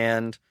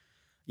 and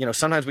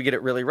sometimes we get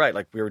it really right.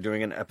 Like we were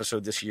doing an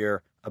episode this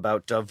year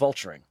about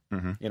vulturing.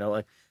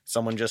 Like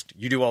someone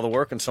you do all the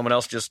work, and someone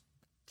else just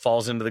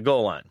falls into the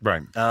goal line,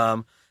 right?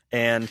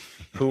 And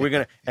who we're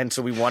gonna, and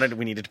so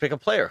we needed to pick a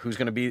player who's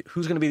gonna be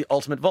the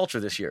ultimate vulture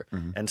this year,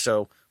 and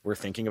so we're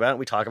thinking about it.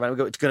 We talk about it. We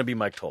go, it's gonna be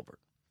Mike Tolbert.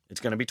 It's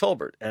gonna be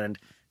Tolbert, and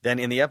then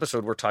in the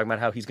episode we're talking about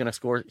how he's gonna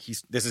score.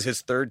 This is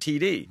his 3rd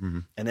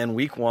TD, and then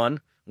week 1,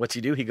 what's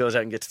he do? He goes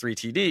out and gets 3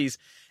 TDs,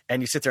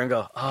 and you sit there and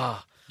go,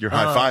 you're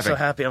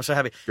high-fiving. I'm so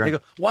happy. Right. You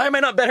go, why am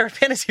I not better at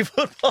fantasy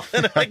football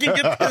than I can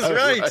get this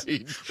right?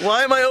 Right.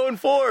 Why am I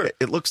 0-4?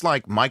 It looks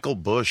like Michael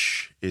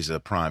Bush is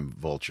a prime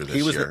vulture this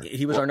year.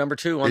 He was our number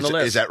 2 on the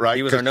list. Is that right?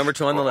 He was our number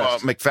 2 on the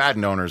list.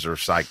 McFadden owners are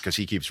psyched because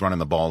he keeps running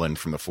the ball in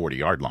from the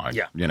 40-yard line.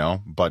 Yeah.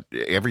 But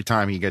every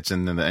time he gets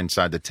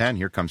inside the 10,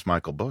 here comes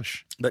Michael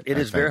Bush. But it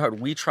is very hard.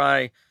 We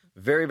try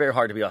very, very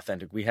hard to be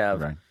authentic. We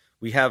have an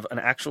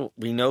actual.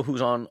 We know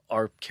who's on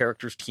our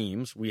characters'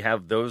 teams. We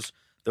have those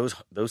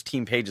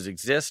team pages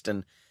exist,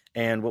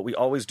 and what we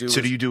always do. So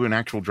do you do an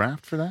actual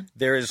draft for that?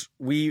 There is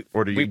do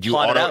you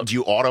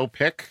auto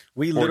pick?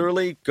 We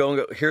literally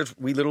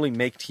we literally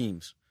make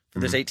teams for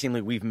this 18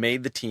 league. We've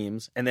made the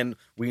teams, and then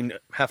we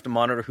have to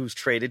monitor who's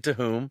traded to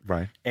whom.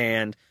 Right.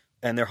 And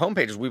their home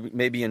pages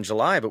may be in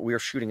July, but we are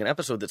shooting an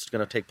episode that's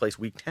going to take place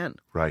week 10.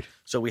 Right.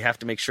 So we have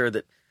to make sure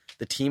that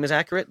the team is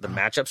accurate, the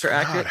matchups are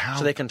accurate,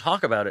 so they can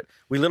talk about it.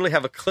 We literally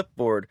have a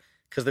clipboard.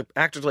 Because the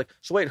actors are like,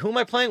 so wait, who am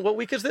I playing? What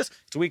week is this?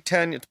 It's week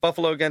 10. It's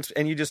Buffalo against,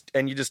 and you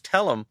just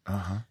tell them.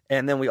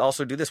 And then we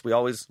also do this. We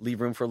always leave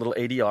room for a little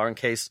ADR in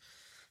case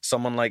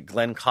someone like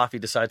Glenn Coffey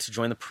decides to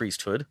join the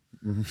priesthood,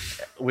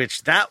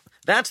 which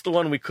that's the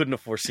one we couldn't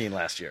have foreseen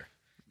last year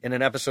in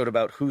an episode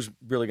about who's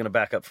really going to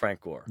back up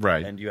Frank Gore.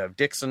 Right. And you have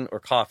Dixon or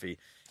Coffey,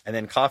 and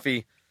then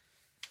Coffey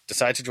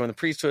decides to join the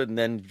priesthood and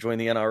then join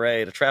the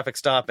NRA at a traffic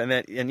stop, and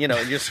you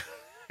just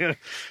and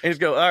you just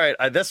go, all right,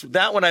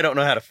 that one I don't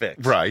know how to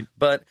fix. Right.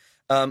 But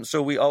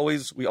so we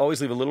always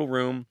leave a little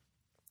room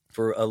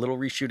for a little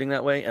reshooting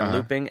that way and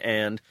looping,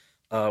 and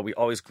we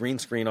always green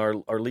screen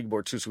our league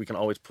board too, so we can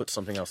always put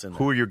something else in there.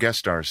 Who are your guest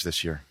stars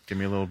this year? Give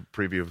me a little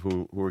preview of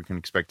who we can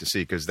expect to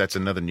see, because that's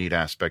another neat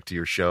aspect to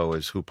your show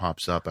is who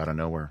pops up out of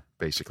nowhere,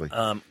 basically.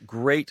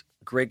 Great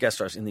guest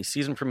stars in the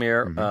season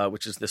premiere,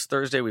 which is this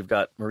Thursday. We've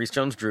got Maurice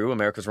Jones-Drew,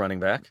 America's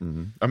running back.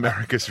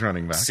 America's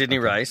running back. Sidney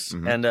Rice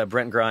and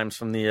Brent Grimes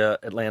from the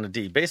Atlanta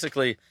D.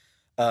 Basically,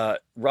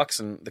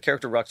 Ruxin, the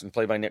character Ruxin,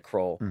 played by Nick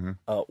Kroll,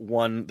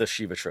 won the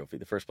Shiva Trophy,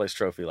 the first place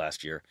trophy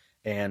last year.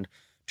 And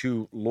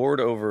to lord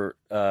over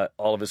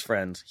all of his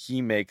friends,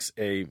 he makes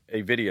a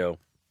video,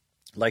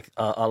 like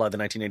a la the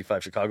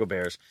 1985 Chicago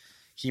Bears.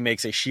 He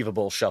makes a Shiva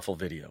Bowl shuffle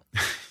video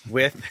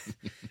with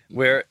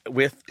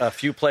a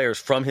few players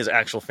from his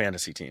actual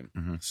fantasy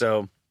team.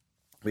 So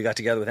we got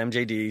together with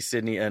MJD,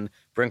 Sidney, and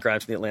Brent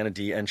Grimes from the Atlanta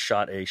D and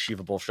shot a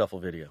Shiva Bowl shuffle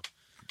video,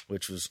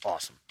 which was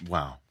awesome.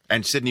 Wow.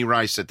 And Sidney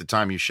Rice, at the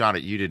time you shot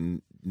it, you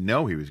didn't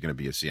know he was going to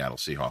be a Seattle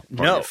Seahawk.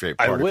 No,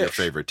 Part of your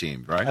favorite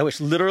team, right? I wish.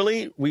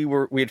 Literally, we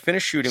had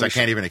finished shooting. So I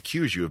can't even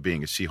accuse you of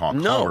being a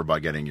Seahawk homer by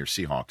getting your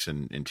Seahawks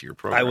into your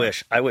program.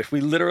 I wish.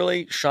 We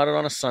literally shot it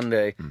on a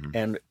Sunday,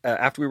 and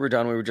after we were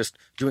done, we were just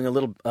doing a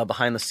little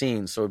behind the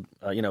scenes. So,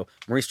 I'm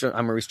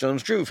Maurice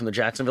Jones-Drew from the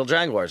Jacksonville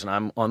Jaguars, and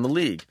I'm on the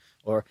league.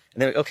 And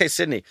then, okay,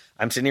 Sydney,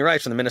 I'm Sydney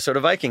Rice from the Minnesota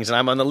Vikings, and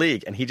I'm on the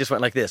league. And he just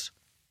went like this.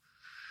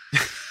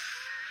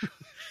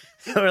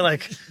 And we're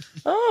like,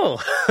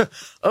 oh,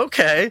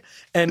 okay.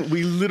 And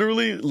we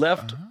literally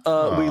left.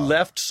 We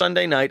left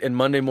Sunday night and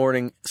Monday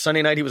morning.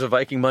 Sunday night he was a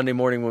Viking. Monday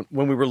morning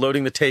when we were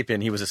loading the tape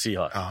in, he was a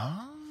Seahawk.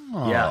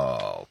 Oh, yeah.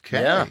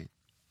 Okay. Yeah.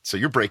 So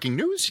you're breaking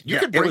news. You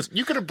could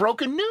have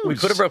broken news. We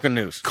could have broken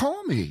news.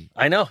 Call me.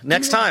 I know.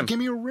 Next time, give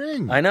me a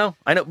ring. I know.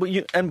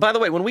 And by the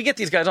way, when we get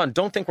these guys on,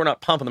 don't think we're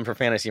not pumping them for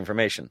fantasy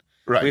information.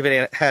 Right. We've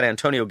had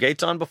Antonio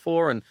Gates on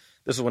before, and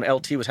this is when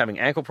LT was having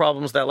ankle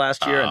problems that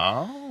last year.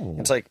 And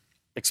it's like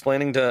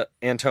explaining to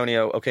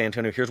Antonio, okay,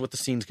 Antonio, here's what the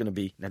scene's going to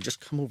be. Now just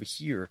come over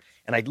here.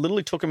 And I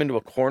literally took him into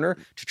a corner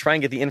to try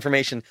and get the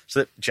information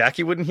so that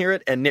Jackie wouldn't hear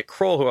it and Nick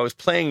Kroll, who I was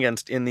playing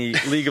against in the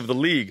League of the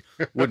League,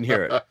 wouldn't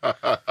hear it.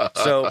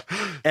 So,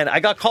 and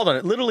I got called on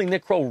it. Literally,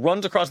 Nick Kroll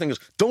runs across and goes,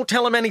 don't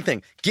tell him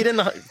anything. Get in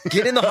the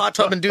hot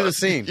tub and do the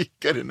scene.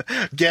 Get in the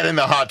hot tub.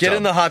 Get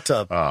in the hot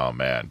tub. Oh,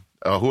 man.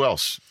 Who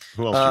else?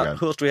 Who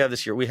else do we have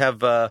this year? We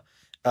have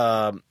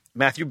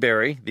Matthew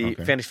Berry, the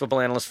fantasy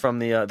football analyst from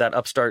the that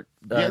upstart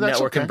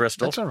network in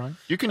Bristol. That's all right.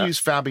 You can use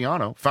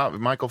Fabiano,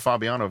 Michael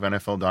Fabiano of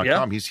NFL.com.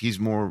 Yeah. He's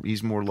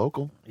more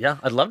local. Yeah,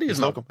 I'd love to use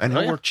local. And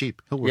he'll work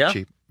cheap. He'll work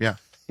cheap. Yeah.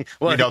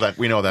 Well,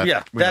 we know that.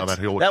 Yeah,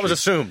 that was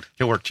assumed.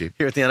 He'll work cheap.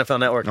 Here at the NFL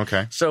Network.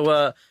 Okay.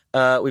 So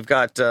we've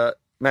got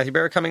Matthew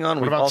Berry coming on.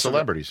 What about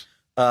celebrities?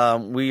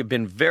 We've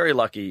been very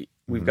lucky.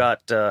 We've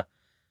got our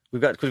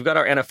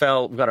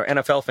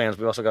NFL fans.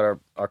 We've also got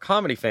our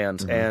comedy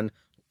fans, and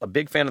a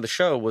big fan of the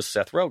show was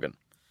Seth Rogen.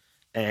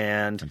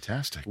 And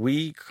fantastic.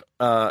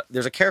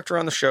 There's a character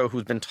on the show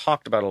who's been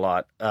talked about a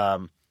lot,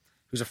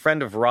 who's a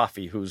friend of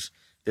Rafi, who's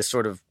this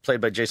sort of played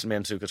by Jason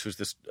Mantzoukas, who's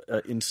this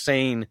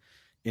insane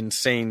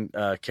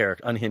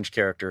character, unhinged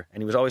character,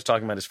 and he was always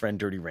talking about his friend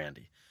Dirty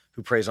Randy,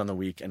 who preys on the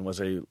weak and was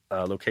a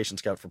location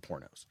scout for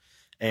pornos.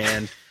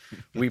 And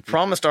we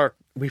promised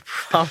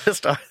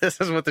this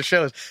is what the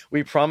show is.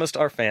 We promised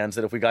our fans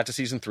that if we got to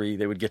season 3,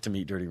 they would get to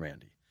meet Dirty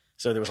Randy.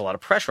 So there was a lot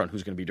of pressure on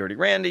who's going to be Dirty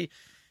Randy.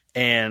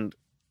 And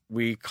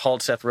we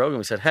called Seth Rogen.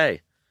 We said,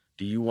 hey,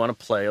 do you want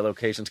to play a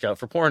location scout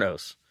for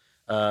pornos?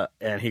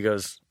 And he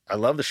goes, I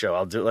love the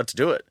show. Let's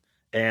do it.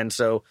 And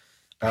so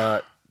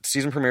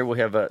season premiere, we'll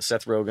have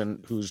Seth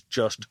Rogen, who's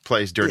just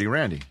plays Dirty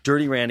Randy.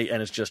 Dirty Randy,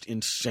 and it's just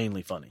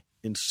insanely funny.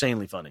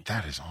 Insanely funny.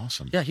 That is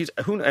awesome. Yeah,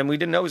 and we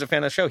didn't know he was a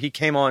fan of the show. He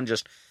came on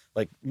just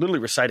like literally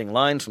reciting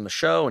lines from the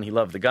show, and he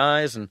loved the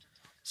guys, and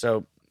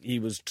so he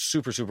was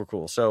super, super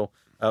cool. So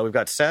we've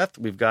got Seth,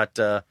 we've got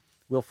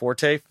Will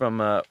Forte from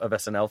of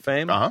SNL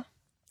fame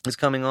is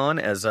coming on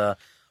as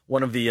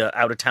one of the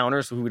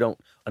out-of-towners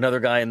another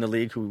guy in the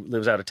league who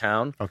lives out of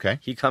town. Okay.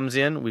 He comes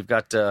in. We've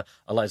got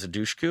Eliza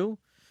Dushku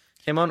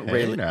came on. Hey,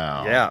 Ray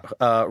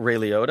Liotta. Ray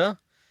Liotta.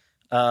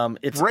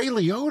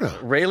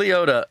 Ray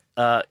Liotta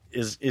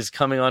is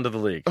coming onto the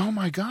league. Oh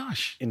my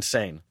gosh!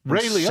 Insane.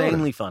 Ray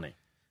Liotta.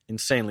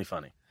 Insanely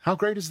funny. How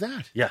great is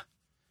that? Yeah.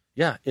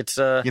 It's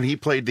he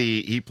played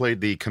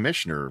the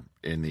commissioner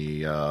in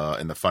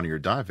the Funny or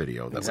Die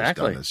video that was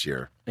done this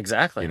year.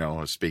 Exactly.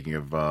 Speaking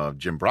of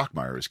Jim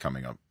Brockmeyer is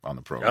coming up on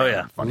the program. Oh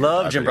yeah,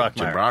 love Jim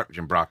Brockmeyer.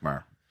 Jim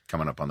Brockmeyer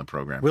coming up on the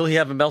program. Will he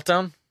have a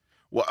meltdown?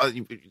 Well,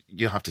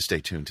 you'll have to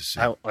stay tuned to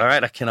see. All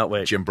right, I cannot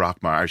wait. Jim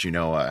Brockmeyer, as you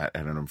know, had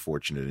an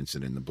unfortunate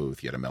incident in the booth.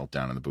 He had a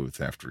meltdown in the booth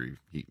after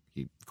he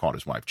caught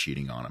his wife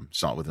cheating on him.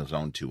 Saw it with his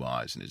own 2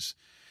 eyes, and his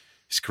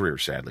career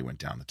sadly went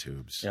down the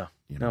tubes. Yeah,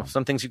 no,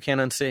 some things you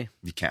can't unsee.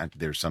 You can't.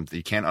 There's something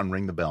you can't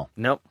unring the bell.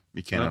 Nope,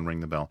 you can't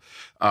unring the bell.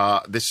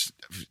 This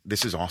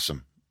is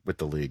awesome with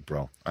the league,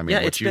 bro. I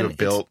mean, what you have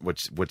built,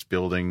 what's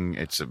building.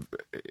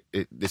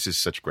 This is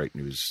such great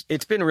news.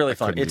 It's been really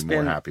fun. It's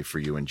been more happy for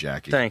you and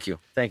Jackie. Thank you.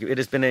 It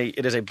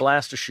is a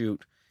blast to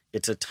shoot.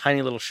 It's a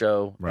tiny little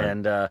show, right.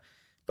 And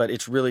but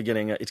it's really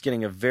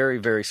getting a very,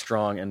 very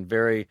strong and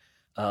very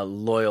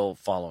loyal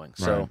following.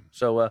 So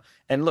right.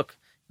 And look,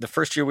 the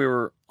first year we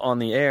were on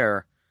the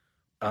air,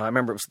 I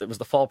remember it was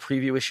the fall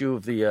preview issue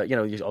of the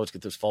you always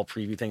get those fall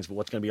preview things, but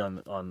what's going to be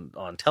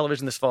on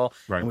television this fall?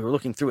 Right. And we were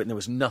looking through it, and there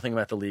was nothing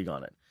about the league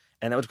on it.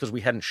 And that was because we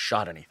hadn't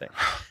shot anything.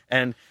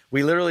 And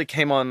we literally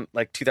came on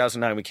like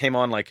 2009. We came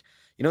on like,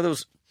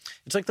 those,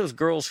 it's like those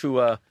girls who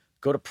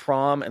go to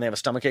prom and they have a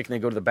stomachache and they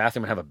go to the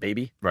bathroom and have a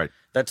baby. Right.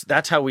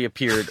 That's how we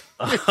appeared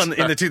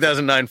in the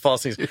 2009 fall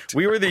season.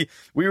 We were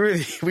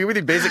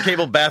the basic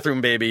cable bathroom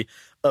baby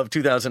of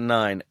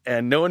 2009,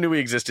 and no one knew we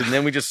existed. And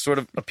then we just sort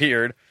of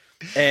appeared.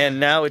 And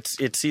now it's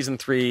season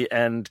 3,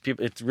 and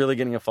it's really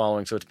getting a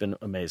following, so it's been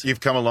amazing. You've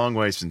come a long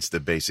way since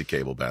the basic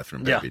cable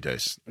bathroom baby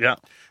days. Yeah.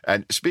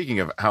 And speaking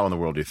of how in the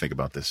world do you think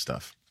about this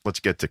stuff, let's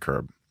get to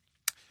Curb.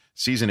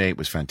 Season 8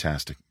 was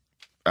fantastic.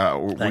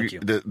 Thank you.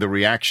 The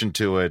reaction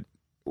to it,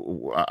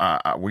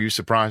 were you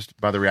surprised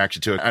by the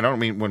reaction to it? I don't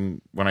mean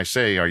when I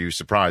say are you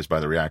surprised by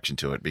the reaction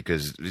to it,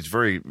 because it's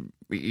very,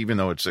 even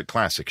though it's a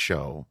classic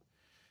show,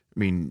 I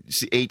mean,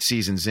 8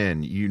 seasons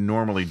in, you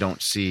normally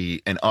don't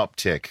see an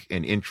uptick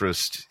in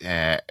interest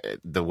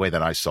the way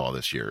that I saw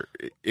this year.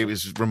 It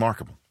was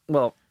remarkable.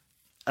 Well,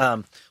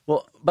 by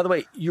the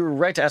way, you were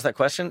right to ask that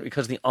question,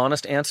 because the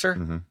honest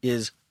answer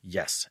is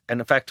yes. And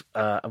in fact,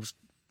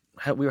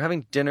 we were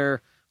having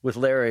dinner with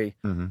Larry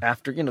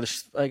after,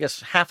 I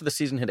guess half of the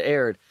season had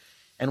aired,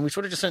 and we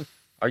sort of just said,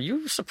 "Are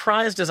you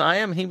surprised as I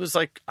am?" He was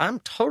like, "I'm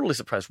totally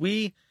surprised."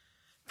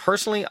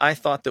 Personally, I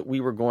thought that we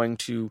were going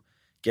to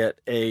get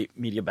a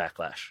media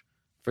backlash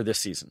for this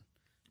season,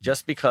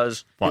 just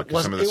because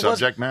some of the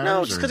subject matters?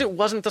 No, just because it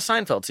wasn't the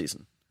Seinfeld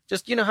season.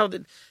 Just, how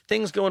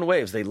things go in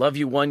waves. They love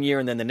you one year,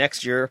 and then the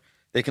next year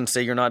they can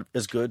say you're not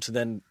as good, so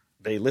then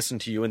they listen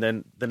to you, and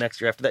then the next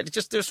year after that,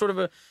 there's sort of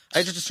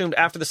I just assumed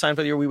after the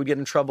Seinfeld year we would get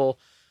in trouble.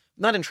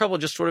 Not in trouble,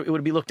 just sort of it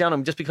would be looked down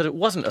on just because it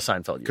wasn't a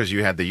Seinfeld year. Because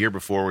you had the year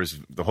before was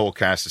the whole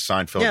cast of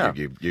Seinfeld. Yeah.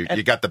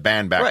 You got the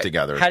band back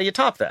together. How do you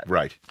top that?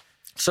 Right.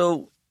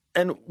 So,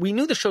 and we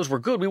knew the shows were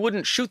good. We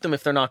wouldn't shoot them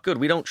if they're not good.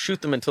 We don't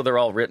shoot them until they're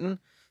all written.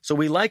 So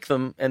we like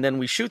them, and then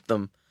we shoot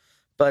them.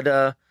 But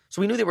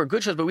so we knew they were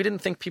good shows, but we didn't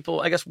think people.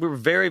 I guess we were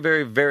very,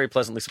 very, very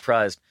pleasantly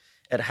surprised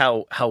at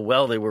how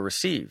well they were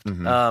received.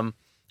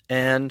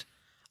 And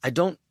I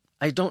don't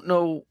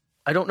know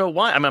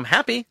why. I'm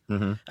happy.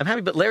 I'm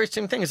happy. But Larry's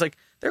same thing. He's like,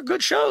 they're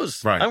good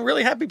shows. Right. I'm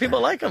really happy people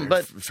like them.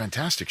 But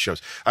fantastic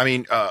shows. I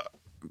mean,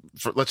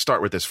 let's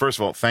start with this. First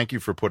of all, thank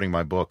you for putting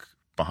my book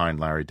behind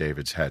Larry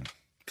David's head.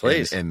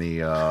 Please. In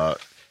the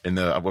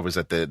what was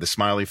that, the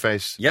smiley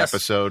face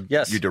episode?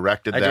 Yes. You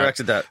directed that. I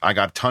directed that. I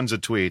got tons of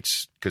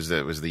tweets because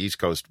it was the East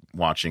Coast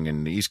watching,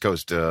 and the East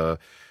Coast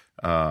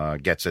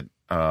gets it.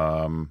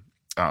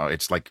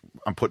 It's like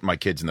I'm putting my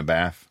kids in the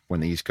bath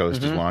when the East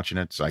Coast is watching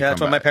it. So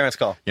that's what my parents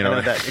call. You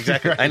know that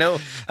exactly. I know.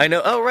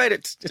 Oh, right.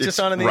 It's just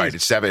on in the right.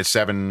 East. It's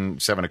 7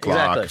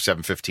 o'clock,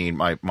 Exactly.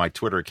 7:15. My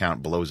Twitter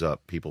account blows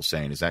up. People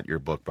saying, "Is that your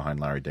book behind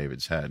Larry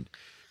David's head?"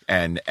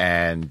 And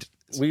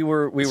we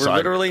were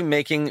literally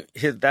making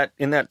that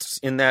in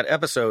that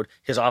episode.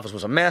 His office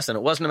was a mess, and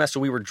it wasn't a mess. So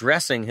we were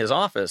dressing his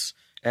office,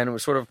 and it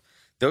was sort of.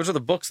 Those are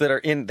the books that are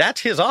in. That's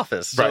his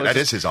office. So right. That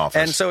is his office.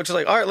 And so it's just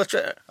like, all right, let's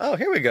try. Oh,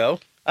 here we go.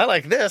 I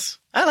like this.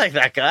 I like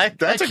that guy.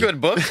 That's a good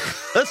book.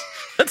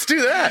 Let's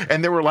do that.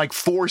 And there were like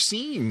 4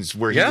 scenes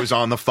where he was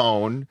on the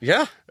phone.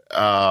 Yeah.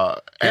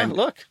 And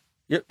look,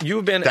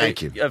 you've been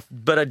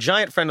but a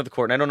giant friend of the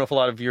court. And I don't know if a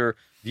lot of your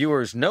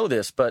viewers know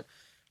this, but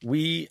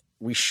we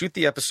shoot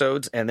the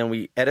episodes and then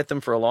we edit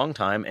them for a long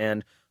time.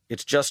 And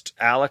it's just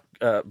Alec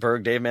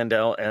Berg, Dave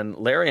Mandel, and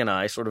Larry and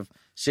I sort of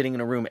sitting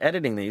in a room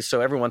editing these.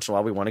 So every once in a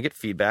while we want to get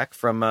feedback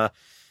from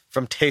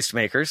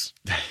tastemakers.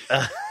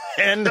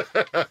 And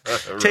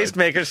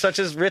tastemakers such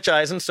as Rich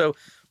Eisen. So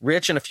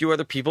Rich and a few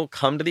other people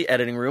come to the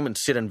editing room and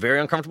sit in very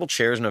uncomfortable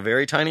chairs in a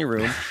very tiny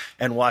room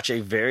and watch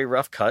a very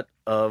rough cut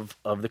of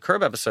the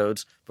Curb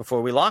episodes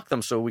before we lock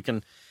them, so we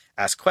can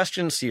ask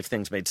questions, see if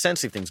things made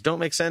sense, see if things don't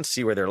make sense,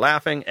 see where they're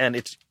laughing, and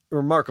it's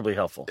remarkably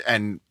helpful.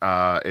 And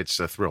it's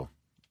a thrill,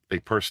 a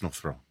personal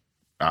thrill.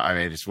 I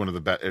mean, it's one of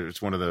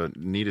the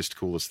neatest,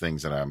 coolest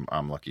things that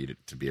I'm lucky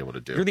to be able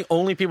to do. You're the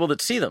only people that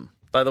see them,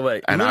 by the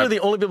way. You're the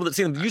only people that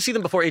see them. You see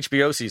them before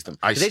HBO sees them.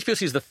 Because HBO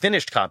sees the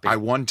finished copy. I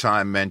one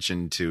time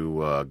mentioned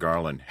to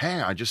Garland,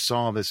 "Hey, I just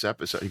saw this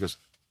episode." He goes,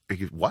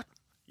 "What?"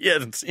 Yeah, I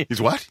didn't see it.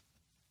 He's, "What?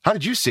 How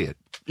did you see it?"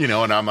 And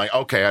I'm like,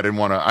 okay, I didn't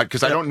want to,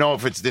 because I don't know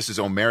if this is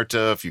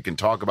Omerta, if you can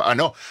talk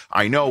about,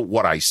 I know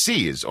what I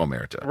see is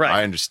Omerta. Right.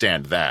 I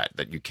understand that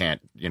you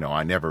can't,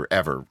 I never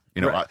ever,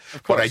 right.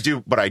 but I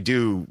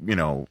do,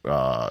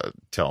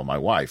 tell my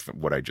wife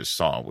what I just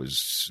saw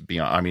was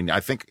beyond. I mean, I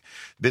think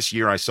this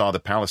year I saw the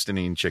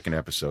Palestinian chicken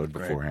episode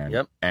beforehand.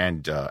 Yep.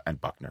 And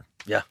Buckner.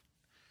 Yeah.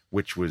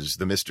 Which was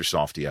the Mr.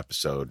 Softy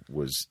episode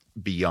was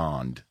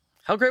beyond.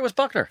 How great was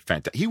Buckner?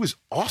 Fantastic. He was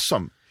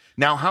awesome.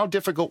 Now, how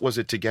difficult was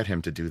it to get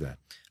him to do that?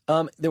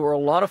 There were a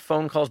lot of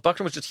phone calls.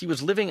 Buckner was he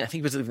was living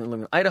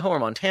in Idaho or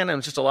Montana, and it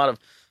was just a lot of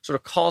sort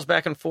of calls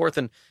back and forth.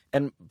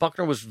 And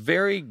Buckner was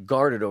very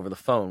guarded over the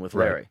phone with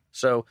Larry. Right.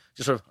 So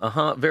just sort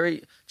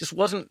of, just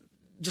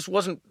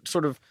wasn't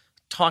sort of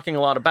talking a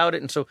lot about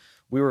it. And so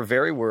we were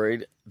very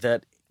worried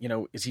that,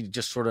 is he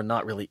just sort of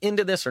not really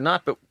into this or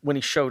not? But when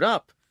he showed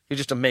up, he was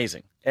just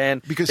amazing.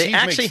 And because they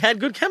actually had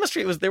good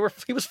chemistry.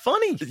 He was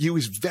funny. He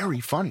was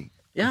very funny.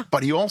 Yeah.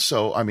 But he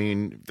also,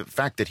 the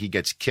fact that he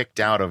gets kicked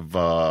out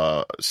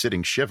of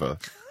Sitting Shiva,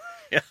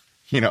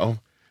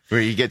 where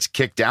he gets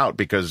kicked out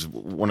because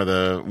one of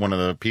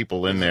the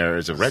people in there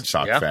is a Red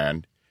Sox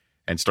fan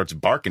and starts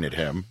barking at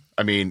him.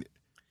 I mean,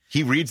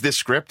 he reads this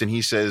script and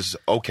he says,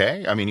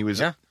 okay. I mean, he was...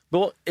 Yeah.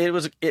 Well, in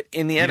the end...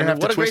 He didn't have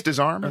to twist his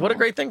arm? What a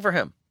great thing for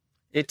him.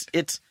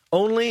 It's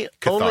only...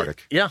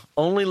 cathartic.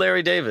 Only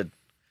Larry David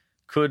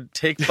could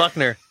take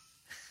Buckner...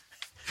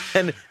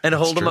 And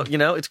hold him up,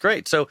 it's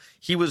great. So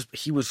he was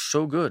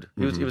so good.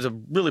 It was a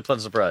really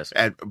pleasant surprise.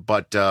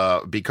 But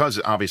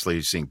because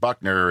obviously seeing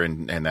Buckner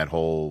and that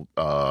whole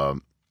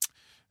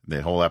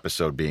the whole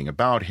episode being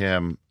about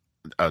him,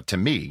 to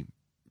me,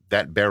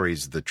 that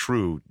buries the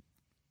true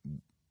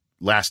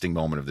lasting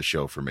moment of the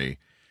show for me,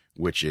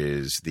 which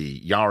is the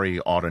Yari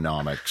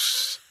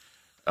Autonomics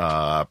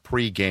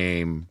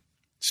pre-game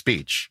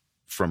speech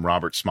from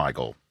Robert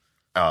Smigel.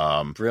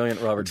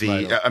 Brilliant Robert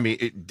Smigel. I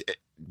mean,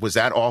 was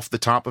that off the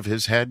top of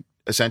his head?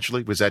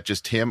 Essentially, was that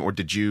just him, or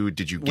did you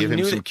give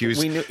him some cues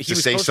to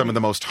say some of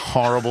the most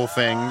horrible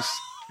things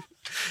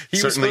he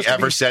certainly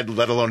ever said,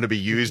 let alone to be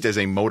used as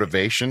a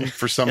motivation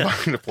for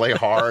somebody to play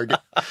hard?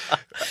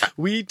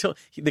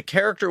 The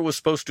character was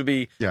supposed to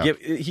be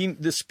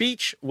the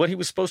speech. What he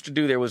was supposed to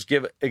do there was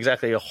give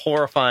exactly a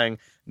horrifying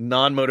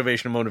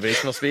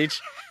non-motivational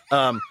speech.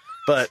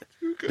 But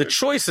the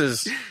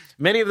choices,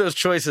 many of those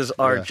choices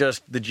are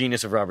just the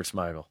genius of Robert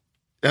Smigel.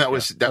 And that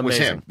was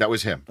him. That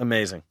was him.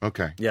 Amazing.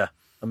 Okay. Yeah.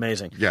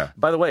 Amazing. Yeah.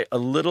 By the way, a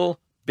little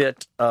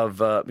bit of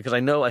because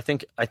I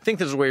think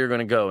this is where you're going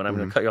to go, and I'm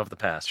going to cut you off the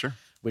pass. Sure.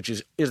 Which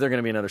is there going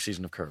to be another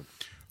season of Curb?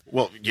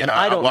 Well, yeah. And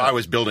I don't know. I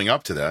was building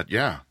up to that.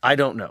 Yeah. I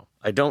don't know.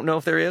 I don't know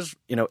if there is.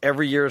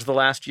 Every year is the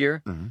last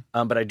year.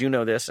 But I do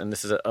know this, and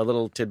this is a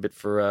little tidbit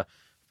for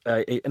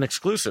an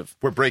exclusive.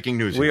 We're breaking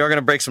news. We are going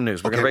to break some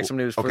news. We're going to break some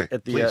news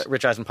at the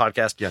Rich Eisen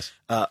podcast. Yes.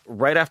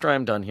 Right after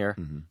I'm done here,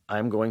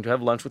 I'm going to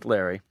have lunch with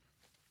Larry,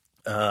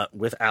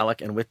 with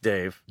Alec, and with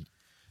Dave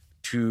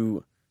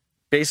to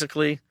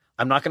basically,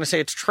 I'm not going to say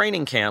it's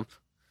training camp,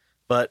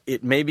 but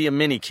it may be a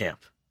mini camp.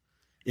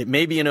 It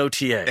may be an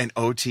OTA. An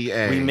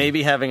OTA. We may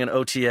be having an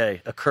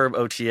OTA, a Curb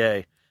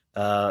OTA,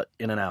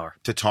 in an hour.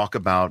 To talk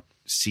about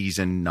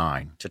season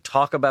 9. To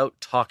talk about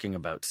talking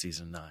about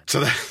season 9.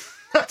 So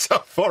that's how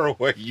far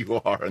away you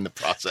are in the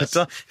process.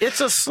 It's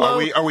a slow.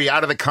 Are we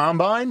out of the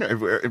combine?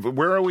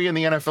 Where are we in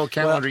the NFL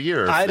calendar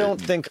year? I don't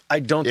think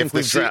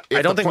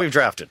we've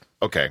drafted.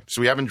 Okay,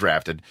 so we haven't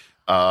drafted.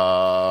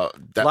 A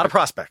lot of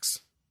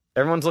prospects.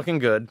 Everyone's looking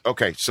good.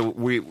 Okay, so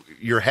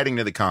you're heading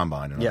to the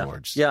combine, in other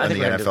words. Yeah, I think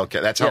the NFL.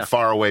 That's how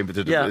far away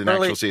the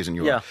actual season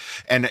you are.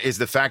 And is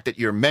the fact that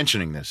you're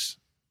mentioning this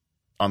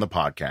on the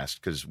podcast,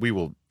 because we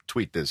will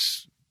tweet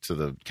this to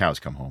the cows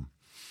come home,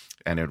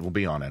 and it will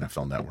be on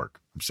NFL Network.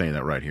 I'm saying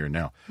that right here and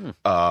now.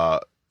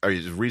 The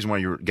reason why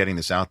you're getting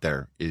this out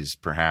there is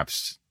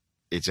perhaps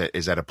is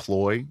that a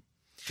ploy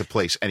to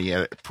place any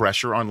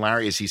pressure on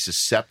Larry? Is he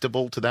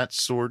susceptible to that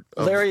sort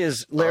of Larry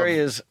is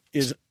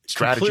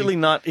strategy? Completely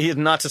not. He is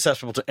not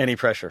susceptible to any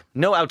pressure.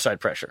 No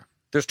outside pressure.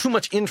 There's too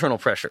much internal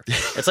pressure.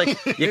 It's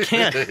like you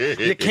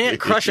can't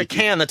crush a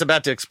can that's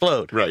about to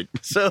explode. Right.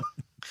 So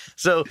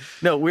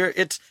no,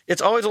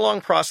 it's always a long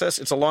process.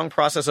 It's a long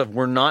process of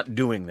we're not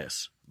doing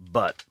this,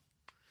 but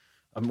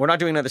we're not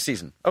doing another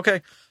season.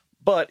 Okay.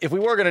 But if we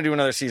were going to do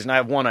another season, I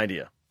have one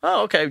idea.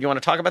 Oh, okay. You want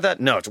to talk about that?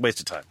 No, it's a waste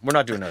of time. We're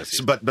not doing another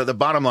season. But the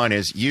bottom line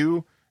is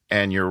you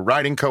and your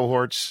writing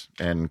cohorts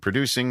and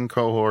producing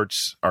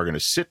cohorts are going to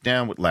sit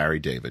down with Larry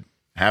David,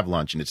 have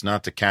lunch, and it's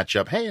not to catch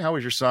up, hey, how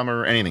was your summer,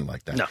 or anything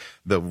like that. No.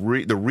 The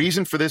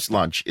reason for this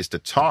lunch is to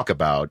talk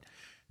about,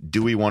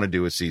 do we want to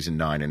do a season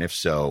 9? And if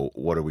so,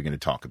 what are we going to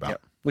talk about?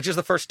 Yep. Which is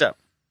the first step.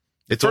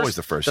 It's always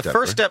the first step. The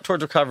first step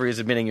towards recovery is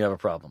admitting you have a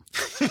problem.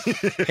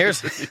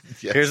 Here's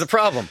the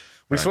problem.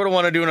 We sort of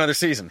want to do another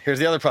season. Here's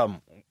the other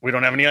problem. We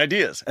don't have any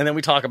ideas. And then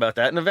we talk about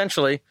that. And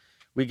eventually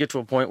we get to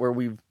a point where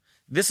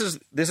this is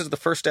the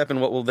first step in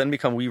what will then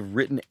become, we've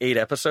written 8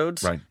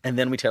 episodes. Right. And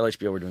then we tell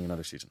HBO we're doing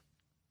another season.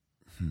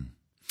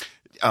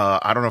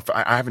 I don't know if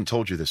I haven't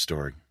told you this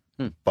story,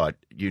 but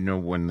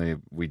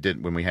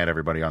when we had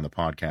everybody on the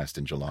podcast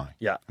in July.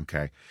 Yeah.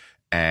 Okay.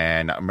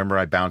 And I remember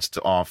I bounced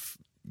off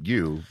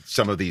you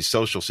some of these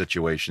social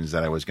situations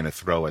that I was going to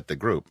throw at the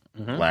group,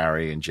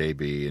 Larry and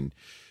JB and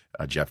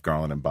Jeff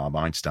Garland and Bob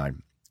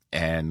Einstein,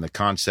 and the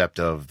concept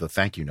of the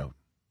thank you note.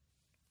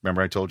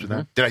 Remember I told you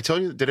that? Did I tell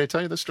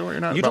you the story or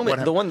not? You told me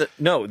the one that,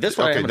 no, this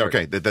one.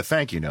 Okay. The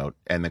thank you note.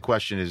 And the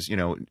question is,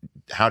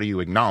 how do you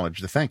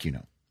acknowledge the thank you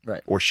note?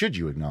 Right. Or should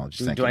you acknowledge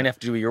the thank you note? Do I have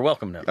to do your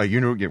welcome note?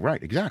 Yeah,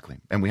 right. Exactly.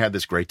 And we had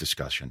this great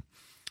discussion.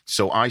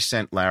 So I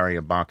sent Larry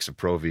a box of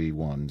Pro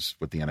V1s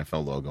with the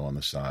NFL logo on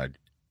the side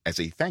as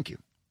a thank you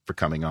for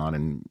coming on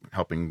and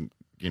helping,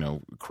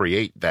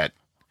 create that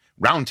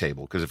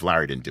roundtable. Because if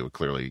Larry didn't do it,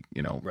 clearly,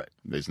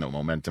 there's no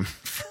momentum.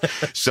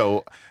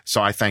 So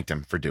I thanked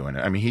him for doing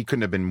it. I mean, he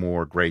couldn't have been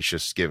more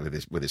gracious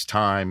with his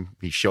time.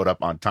 He showed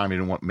up on time. He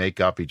didn't want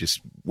makeup. He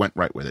just went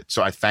right with it.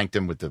 So I thanked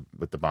him with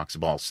the box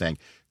of balls, saying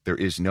there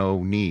is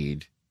no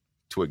need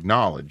to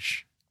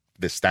acknowledge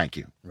this thank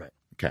you. Right.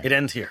 Okay. It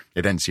ends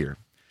here.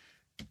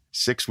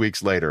 6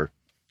 weeks later,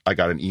 I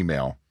got an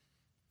email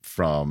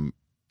from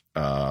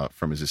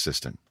his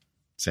assistant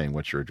saying,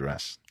 "What's your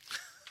address?"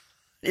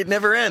 It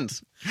never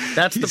ends.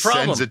 That's the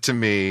problem. He sends it to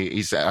me.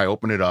 He said, I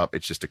open it up.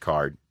 It's just a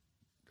card.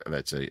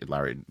 It's a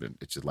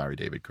Larry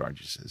David card.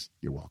 He says,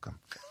 "You're welcome,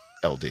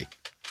 LD."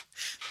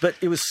 But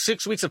it was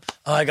 6 weeks of,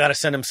 I got to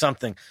send him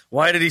something.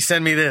 Why did he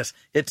send me this?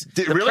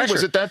 Really? Pressure.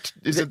 Was it that?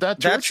 Is it that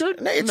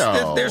tortured?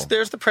 No.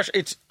 There's the pressure.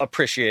 It's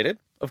appreciated,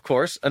 of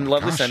course, and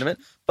lovely sentiment.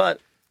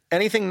 But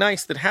anything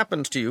nice that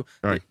happens to you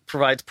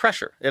provides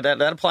pressure.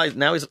 That applies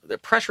now.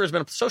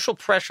 Social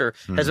pressure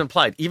has been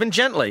applied, even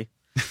gently,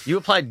 You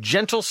apply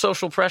gentle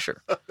social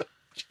pressure.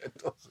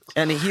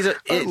 And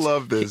I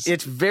love this.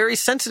 It's very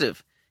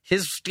sensitive.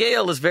 His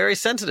scale is very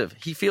sensitive.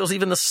 He feels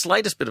even the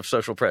slightest bit of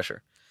social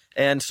pressure.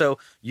 And so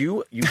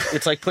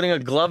it's like putting a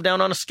glove down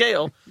on a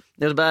scale.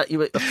 There's about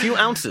a few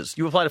ounces.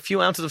 You applied a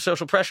few ounces of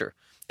social pressure.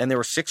 And there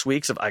were 6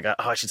 weeks of,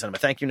 I should send him a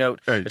thank you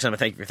note. I should send him a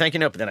thank you for your thank you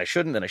note, but then I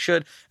shouldn't, then I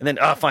should. And then,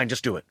 fine,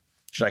 just do it.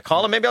 Should I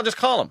call him? Maybe I'll just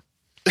call him.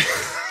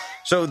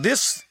 So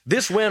this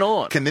went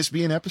on. Can this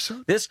be an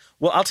episode?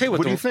 Well, I'll tell you what.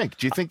 What do you think?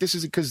 Do you think this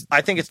is because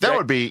I think it's that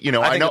would be, I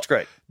think know it's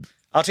great.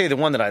 I'll tell you the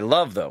one that I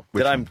love though,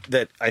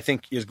 that I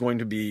think is going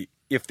to be,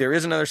 if there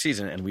is another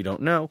season, and we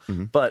don't know,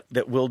 but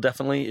that will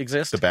definitely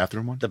exist. The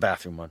bathroom one. The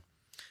bathroom one.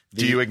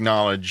 Do you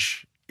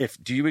acknowledge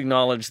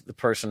the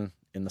person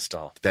in the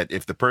stall? That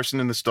if the person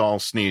in the stall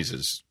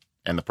sneezes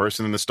and the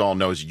person in the stall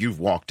knows you've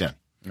walked in,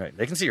 right?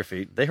 They can see your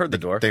feet. They heard the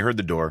door. They heard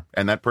the door,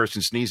 and that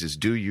person sneezes.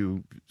 Do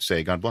you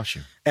say "God bless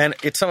you"? And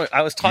it's something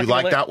I was talking. You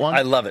like that one?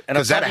 I love it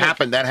because that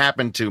happened. That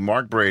happened to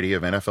Mark Brady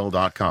of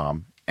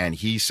NFL.com. And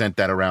he sent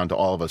that around to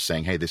all of us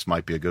saying, hey, this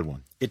might be a good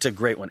one. It's a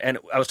great one. And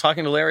I was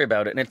talking to Larry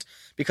about it. And it's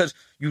because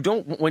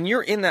when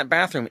you're in that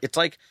bathroom, it's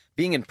like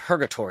being in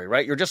purgatory,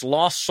 right? You're just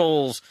lost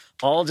souls,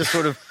 all just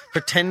sort of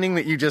pretending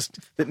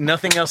that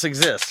nothing else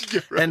exists.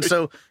 Right. And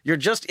so you're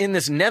just in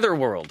this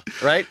netherworld,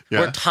 right? Yeah.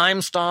 Where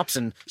time stops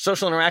and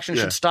social interaction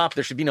should stop.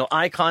 There should be no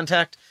eye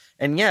contact.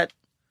 And yet,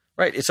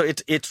 right. So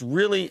it's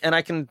really, and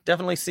I can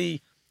definitely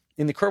see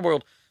in the curb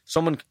world,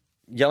 someone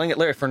yelling at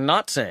Larry for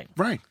not saying.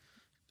 Right.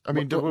 I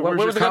mean, where's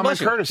your common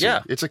courtesy?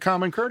 Yeah. It's a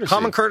common courtesy.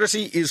 Common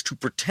courtesy is to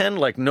pretend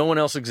like no one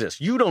else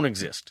exists. You don't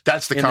exist.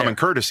 That's the common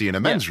courtesy in a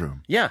men's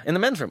room. Yeah, in the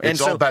men's room.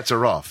 It's all bets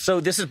are off. So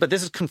this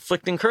is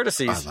conflicting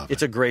courteesies. I love it.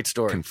 It's a great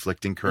story.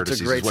 Conflicting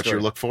courtesies is what you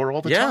look for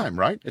all the time,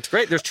 right? It's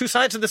great. There's two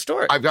sides of the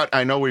story.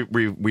 I know we've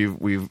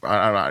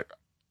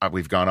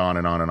gone on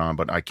and on and on,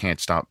 but I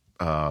can't stop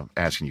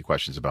asking you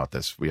questions about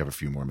this. We have a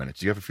few more minutes.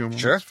 Do you have a few more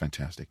minutes?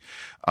 Fantastic.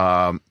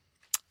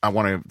 I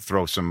want to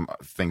throw some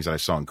things that I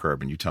saw in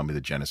Curb, and you tell me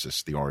the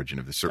genesis, the origin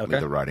of certainly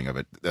the writing of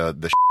it.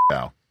 The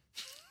bow.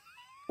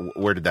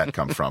 Where did that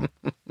come from?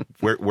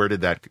 Where in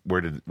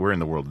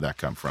the world did that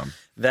come from?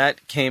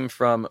 That came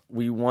from,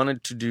 we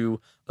wanted to do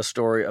a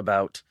story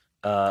about,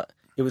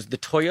 it was the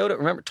Toyota.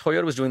 Remember,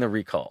 Toyota was doing the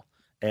recall,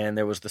 and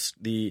there was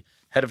the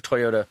head of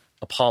Toyota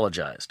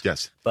apologized.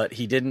 Yes. But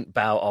he didn't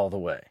bow all the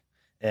way.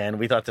 And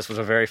we thought this was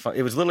a very fun.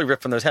 It was literally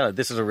ripped from those headlines.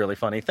 This is a really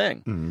funny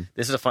thing. Mm-hmm.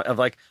 This is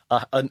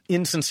an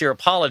insincere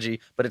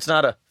apology, but it's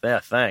not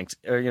thanks.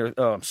 Or,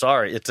 oh, I'm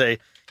sorry. It's a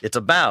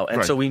bow.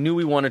 And so we knew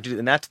we wanted to do,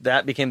 and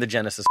that became the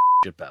genesis.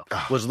 Bow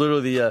was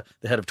literally the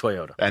head of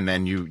Toyota. And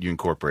then you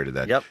incorporated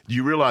that. Yep.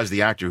 You realize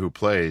the actor who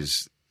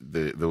plays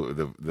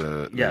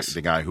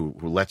the guy who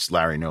lets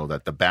Larry know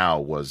that the bow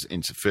was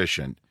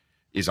insufficient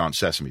is on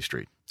Sesame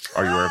Street.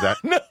 Are you aware of that?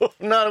 No,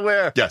 not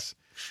aware. Yes.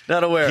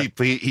 Not aware.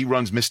 He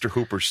runs Mr.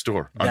 Hooper's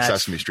store on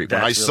Sesame Street.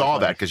 When I saw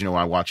that, because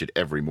I watch it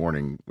every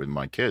morning with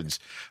my kids,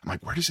 I'm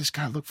like, where does this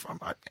guy look from?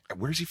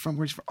 Where's he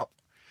from? Oh.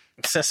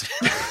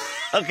 Sesame.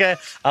 Okay,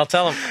 I'll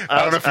tell him.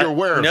 I don't know if you're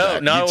aware of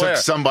that. No, you took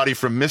somebody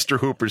from Mr.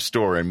 Hooper's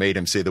store and made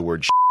him say the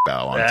word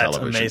bow on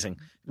television. That's amazing.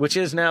 Which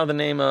is now the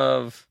name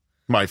of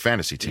my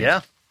fantasy team.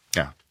 Yeah.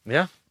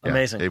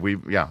 Amazing.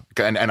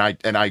 And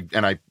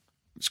I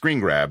screen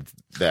grabbed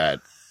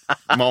that.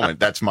 Moment.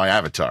 That's my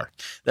avatar.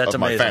 That's of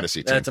amazing. My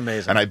fantasy team. That's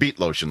amazing. And I beat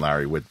Lotion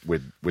Larry with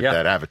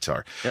that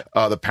avatar. Yep.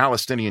 The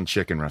Palestinian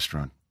chicken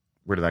restaurant.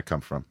 Where did that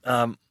come from?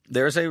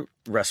 There's a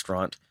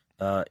restaurant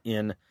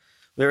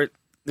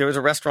there was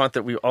a restaurant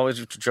that we always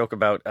used to joke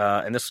about,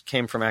 and this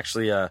came from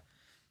actually an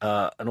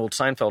old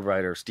Seinfeld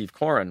writer, Steve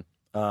Coren,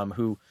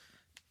 who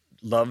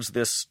loves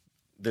this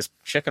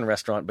chicken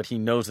restaurant, but he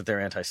knows that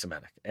they're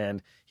anti-Semitic,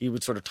 and he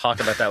would sort of talk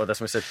about that with us.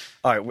 And we said,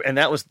 all right, and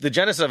that was the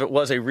genesis of it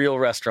was a real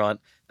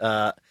restaurant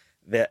that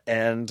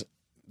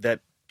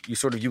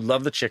you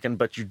love the chicken,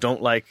 but you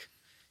don't like,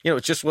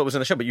 it's just what was in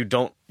the show, but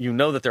you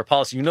know that their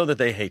policy, you know that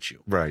they hate you,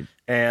 right?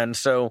 And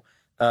so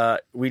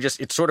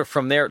it's sort of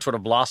from there, it sort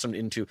of blossomed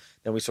into.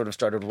 Then we sort of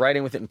started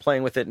writing with it and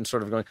playing with it, and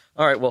sort of going,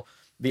 all right, well,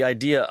 the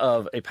idea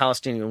of a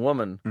Palestinian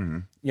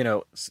woman,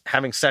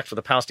 having sex with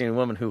a Palestinian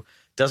woman who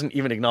doesn't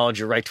even acknowledge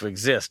your right to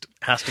exist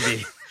has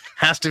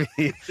to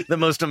be the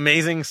most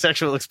amazing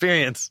sexual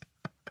experience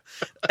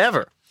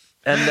ever.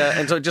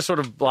 And so it just sort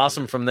of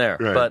blossomed from there.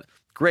 Right. But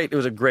great. It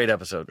was a great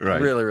episode.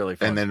 Right. Really, really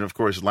fun. And then, of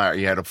course,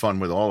 Larry, you had fun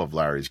with all of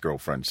Larry's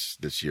girlfriends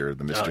this year.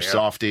 The Mr.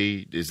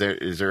 Softy. Is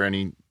there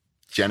any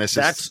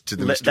genesis to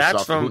the Mr.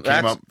 Softy?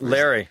 That's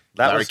Larry.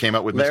 Larry came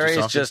up with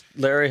Mr. Softy?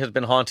 Larry has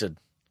been haunted.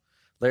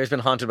 Larry's been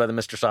haunted by the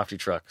Mr. Softy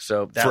truck.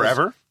 So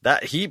forever?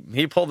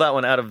 He pulled that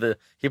one out of the.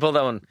 He pulled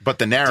that one. But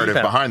the narrative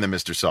behind the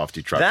Mr.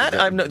 Softy truck.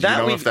 Do you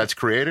know if that's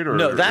created or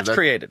no? That's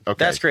created.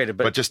 Okay. That's created.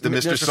 But just the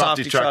Mr.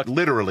 Softy truck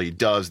literally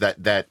does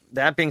that.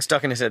 That being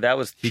stuck in his head. That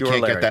was pure He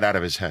can't Larry. get that out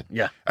of his head.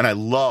 Yeah. And I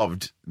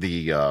loved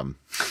the.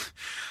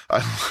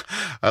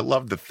 I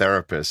loved the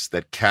therapist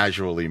that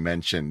casually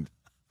mentioned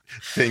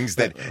things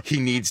that he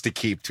needs to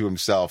keep to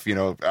himself. You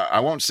know, I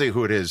won't say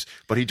who it is,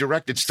 but he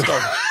directed Star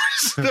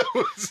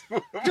Wars.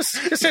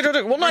 Just say,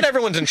 well, not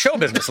everyone's in show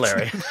business,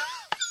 Larry.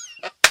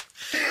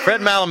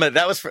 Fred Malamet,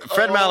 that was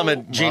Fred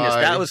Malamet, genius.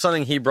 That was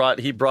something he brought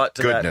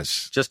to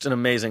goodness. That. Just an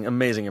amazing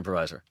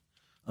improviser.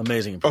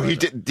 Amazing improviser. Oh, he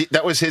did.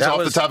 That was his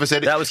off the top of his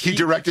head. That was he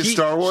directed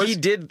Star Wars. He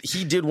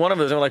did one of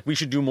those. And we're like, we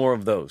should do more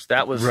of those.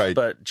 That was right.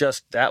 But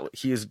just that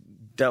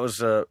that was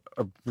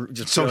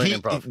just so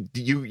improv.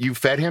 You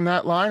fed him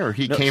that line, or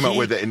he came up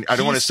with it? And I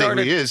don't want to say who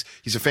he is.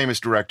 He's a famous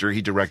director.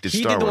 He directed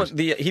Star Wars.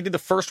 He did the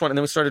first one, and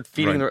then we started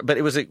feeding. Right.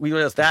 But we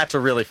realized that's a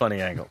really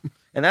funny angle.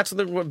 And that's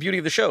the beauty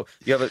of the show.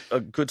 You have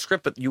a good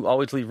script, but you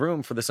always leave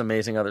room for this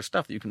amazing other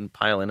stuff that you can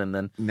pile in and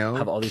then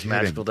have all these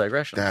magical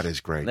digressions. That is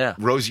great. Yeah.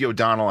 Rosie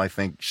O'Donnell, I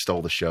think,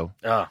 stole the show.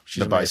 Oh,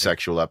 she's the amazing.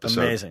 Bisexual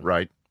episode. Amazing.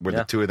 Right? Where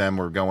the two of them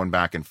were going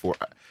back and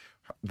forth.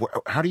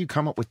 How do you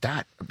come up with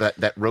that?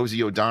 That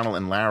Rosie O'Donnell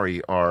and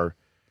Larry are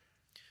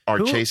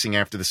chasing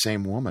after the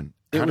same woman.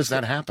 How does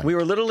that happen? We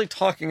were literally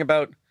talking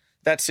about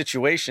that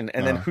situation,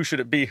 and then who should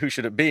it be? Who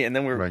should it be? And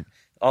then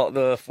all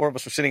the four of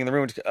us were sitting in the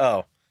room.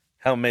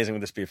 How amazing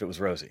would this be if it was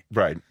Rosie?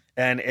 Right.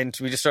 And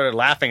we just started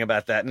laughing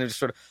about that, and it was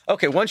sort of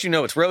okay. Once you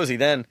know it's Rosie,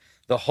 then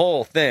the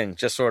whole thing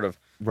just sort of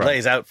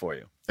lays out for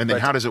you. And then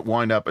how does it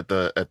wind up at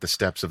the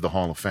steps of the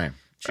Hall of Fame?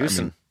 Juicing.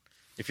 I mean,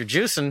 if you're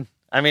juicing,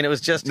 I mean, it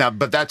was just now.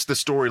 But that's the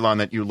storyline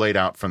that you laid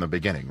out from the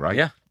beginning, right?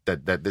 Yeah.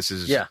 That this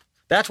is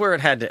that's where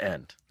it had to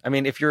end. I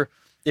mean, if you're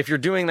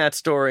doing that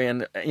story,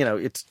 and you know,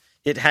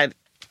 it had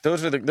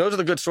those are the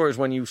good stories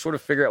when you sort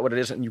of figure out what it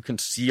is and you can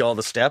see all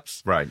the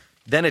steps. Right.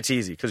 Then it's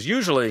easy because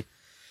usually.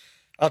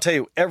 I'll tell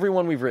you,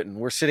 everyone we've written,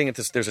 we're sitting at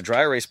this, there's a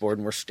dry erase board,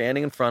 and we're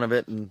standing in front of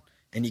it, and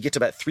you get to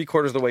about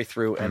 3/4 of the way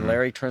through, and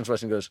Larry turns to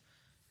us and goes,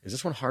 is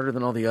this one harder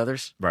than all the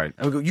others? Right.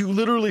 And we go, you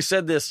literally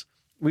said this,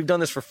 we've done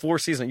this for 4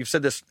 seasons, you've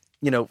said this,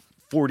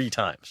 40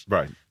 times.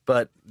 Right.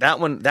 But that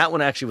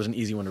one actually was an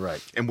easy one to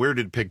write. And where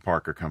did Pig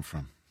Parker come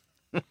from?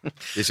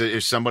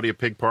 Is somebody a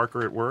Pig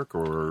Parker at work,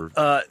 or?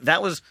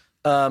 That was,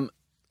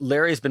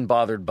 Larry's been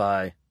bothered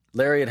by,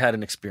 Larry had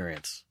an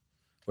experience.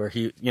 Where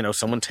he,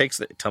 someone took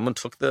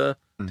the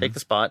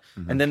spot,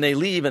 and then they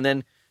leave, and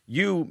then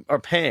you are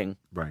paying.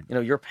 Right.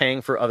 You're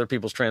paying for other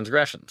people's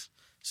transgressions.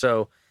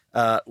 So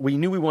we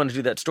knew we wanted to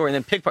do that story, and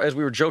then Pig Parker, as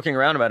we were joking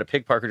around about it,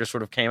 Pig Parker just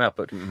sort of came up.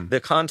 But the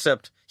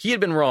concept, he had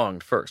been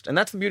wronged first, and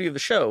that's the beauty of the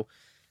show.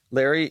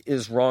 Larry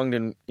is wronged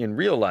in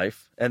real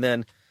life, and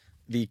then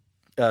the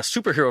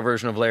superhero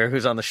version of Larry,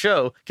 who's on the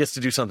show, gets to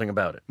do something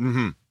about it.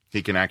 Mm-hmm.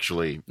 He can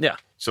actually. Yeah.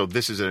 So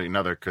this is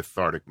another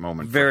cathartic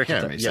moment Very for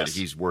him. He said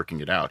he's working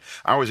it out.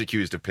 I was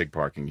accused of pig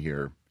parking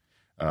here.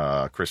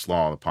 Chris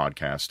Law, the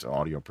podcast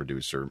audio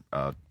producer,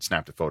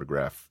 snapped a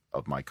photograph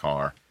of my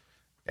car,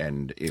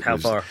 and it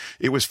was far?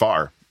 It was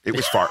far. It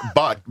was far.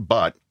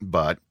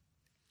 but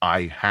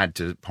I had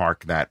to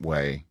park that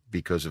way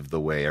because of the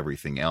way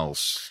everything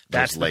else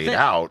was laid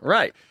out.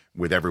 Right.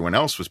 With everyone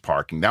else was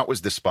parking. That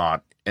was the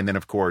spot. And then,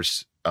 of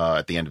course,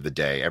 at the end of the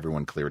day,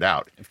 everyone cleared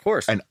out. Of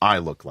course. And I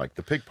look like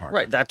the pig parker.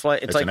 Right. That's why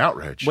it's like an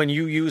outrage. When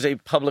you use a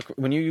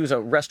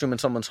restroom in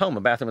someone's home,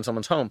 a bathroom in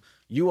someone's home,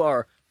 you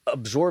are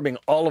absorbing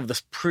all of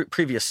the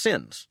previous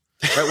sins.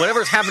 Right?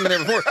 Whatever's happened there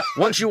before,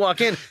 once you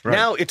walk in,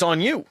 now it's on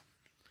you.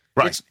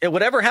 Right.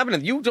 Whatever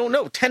happened, you don't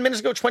know. 10 minutes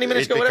ago, 20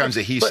 minutes ago, whatever. It becomes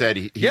a he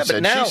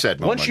said, now, she said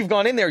moment. Once you've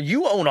gone in there,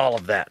 you own all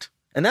of that.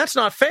 And that's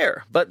not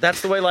fair, but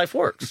that's the way life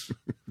works.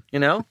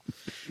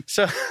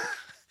 So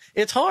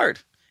it's hard.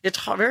 It's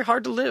very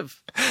hard to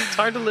live. It's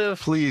hard to live.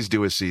 Please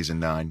do a season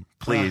 9.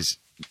 Please.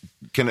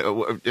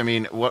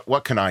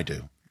 What can I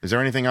do? Is there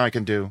anything I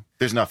can do?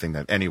 There's nothing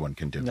that anyone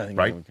can do. Nothing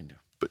right? anyone can do.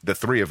 But the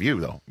three of you,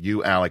 though,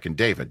 you, Alec, and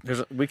David.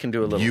 We can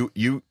do a little.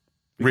 You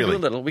really. Do a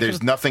little.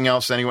 There's nothing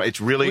else anyway. It's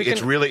really.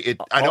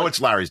 I know it's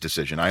Larry's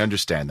decision. I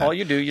understand that. All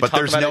you do, but talk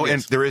there's about no.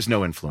 ideas. There is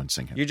no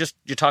influencing him.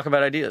 You talk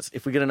about ideas.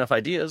 If we get enough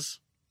ideas.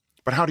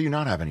 But how do you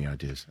not have any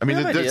ideas? I mean,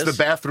 that's the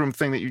bathroom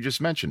thing that you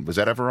just mentioned. Was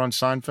that ever on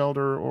Seinfeld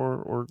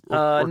or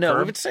no? Curb?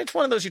 I would say it's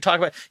one of those you talk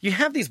about. You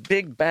have these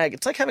big bag.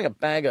 It's like having a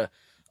bag of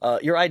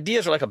your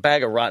ideas are like a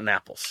bag of rotten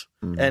apples,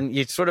 and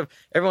you sort of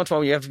every once in a while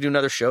when you have to do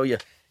another show, you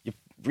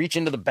reach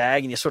into the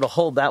bag and you sort of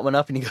hold that one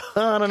up and you go,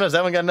 I don't know, has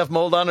that one got enough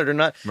mold on it or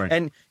not? Right.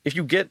 And if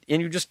you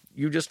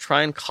just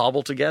try and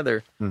cobble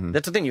together.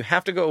 That's the thing. You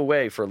have to go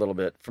away for a little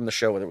bit from the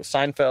show, whether it was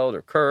Seinfeld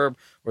or Curb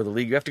or The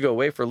League. You have to go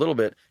away for a little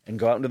bit and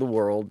go out into the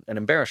world and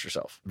embarrass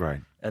yourself. Right.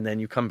 And then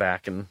you come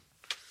back and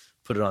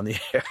put it on the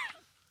air.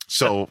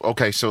 So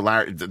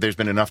Larry, there's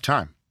been enough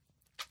time.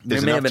 There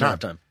may have been enough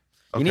time.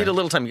 You need a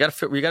little time. You got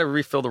to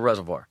refill the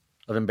reservoir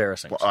of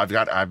embarrassing. Well, I've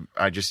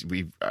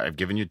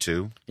given you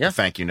 2. Yeah. A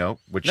thank you note,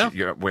 which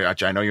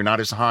I know you're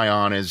not as high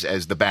on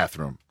as the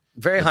bathroom.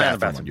 Very high on the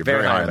bathroom. One. You're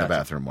very high on the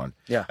bathroom one.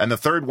 Yeah. And the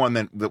third one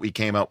that we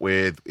came up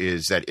with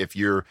is that if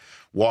you're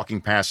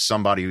walking past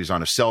somebody who's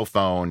on a cell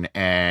phone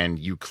and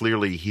you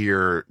clearly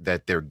hear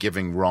that they're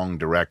giving wrong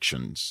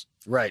directions,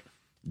 right?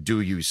 Do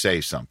you say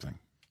something?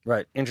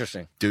 Right.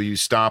 Interesting. Do you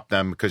stop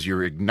them because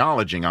you're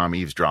acknowledging I'm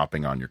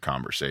eavesdropping on your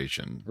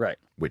conversation? Right.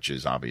 Which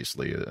is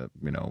obviously,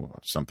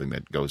 something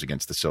that goes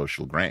against the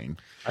social grain.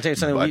 I'll tell you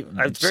something.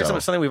 It's very similar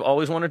to something we've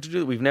always wanted to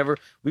do.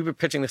 We were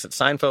pitching this at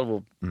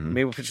Seinfeld.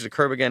 Maybe we'll pitch it to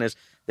Curb again. Is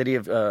that he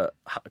have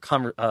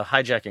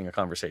hijacking a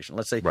conversation?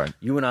 Let's say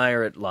you and I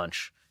are at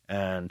lunch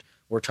and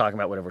we're talking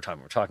about whatever we're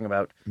talking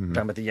about. We're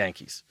talking about the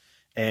Yankees,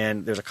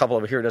 and there's a couple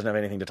over here who doesn't have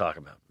anything to talk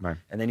about. Right.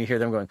 And then you hear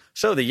them going,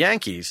 "So the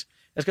Yankees."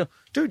 Let's go,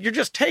 dude. You're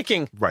just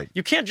taking. Right.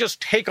 You can't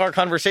just take our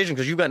conversation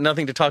because you've got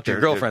nothing to talk to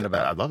your girlfriend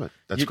about. I love it.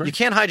 That's great. You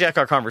can't hijack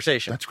our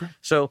conversation. That's great.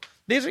 So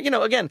these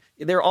are, again,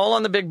 they're all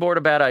on the big board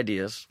of bad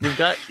ideas. We've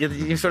got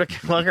you sort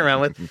of walking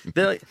around with.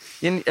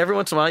 Every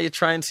once in a while, you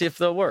try and see if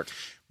they'll work.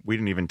 We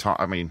didn't even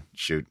talk.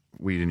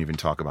 We didn't even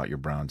talk about your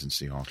Browns and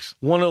Seahawks.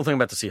 One little thing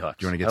about the Seahawks.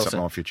 Do you want to get something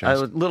off your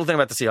chest? A little thing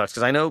about the Seahawks,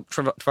 because I know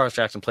Tavares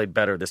Jackson played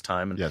better this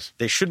time, and yes,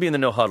 they should be in the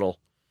no huddle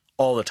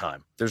all the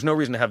time. There's no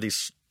reason to have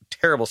these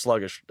terrible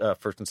sluggish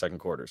first and second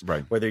quarters,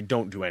 right, where they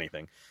don't do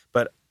anything.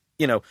 But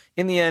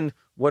in the end,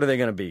 what are they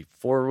going to be?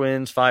 4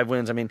 wins, 5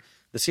 wins? I mean,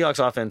 the Seahawks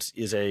offense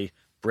is a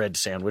bread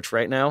sandwich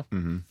right now.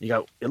 Mm-hmm.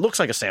 It looks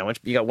like a sandwich.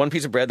 You got one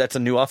piece of bread, that's a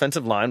new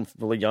offensive line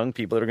full of young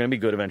people that are going to be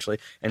good eventually,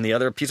 and the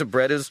other piece of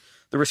bread is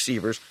the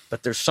receivers.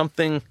 But there's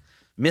something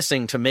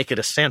missing to make it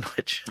a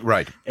sandwich,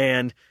 right?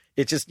 And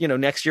it's just,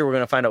 next year we're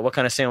going to find out what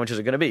kind of sandwich is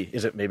it going to be.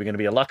 Is it maybe going to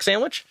be a Luck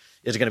sandwich?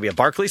 Is it going to be a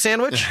Barkley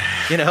sandwich?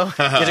 Is it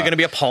going to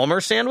be a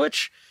Palmer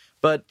sandwich?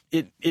 But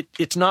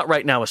it's not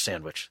right now a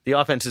sandwich. The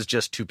offense is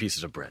just 2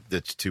 pieces of bread.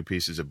 That's 2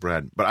 pieces of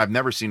bread. But I've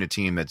never seen a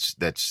team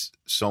that's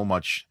so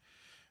much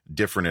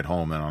different at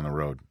home than on the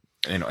road.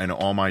 In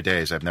all my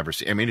days, I've never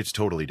seen. I mean, it's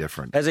totally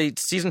different. As a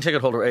season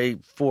ticket holder,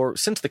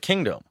 since the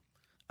Kingdom,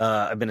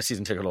 I've been a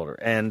season ticket holder,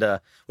 and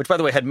which, by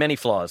the way, had many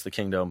flaws. The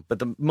Kingdom, but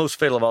the most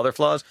fatal of all their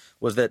flaws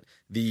was that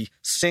the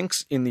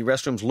sinks in the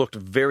restrooms looked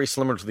very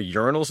similar to the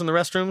urinals in the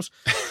restrooms,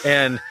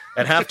 and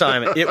at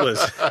halftime it was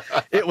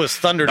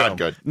Thunderdome. Not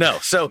good. No,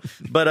 so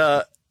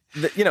but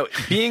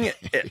being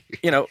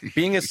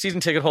a season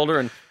ticket holder,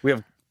 and we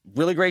have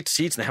really great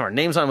seats and they have our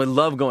names on. We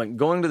love going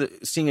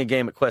to seeing a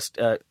game at Quest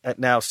at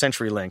now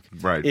CenturyLink.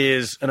 Right.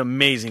 Is an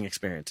amazing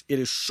experience. It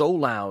is so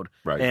loud.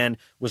 Right. And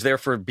was there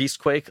for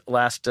Beastquake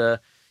last.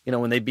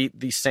 When they beat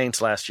the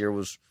Saints last year,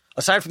 was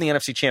aside from the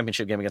NFC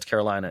Championship game against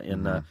Carolina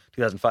in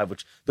 2005,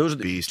 which those are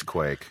the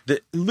Beastquake.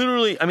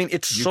 Literally, I mean,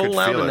 it's you so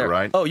loud feel in there. It,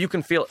 right? Oh, you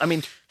can feel. I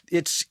mean,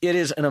 it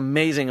is an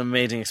amazing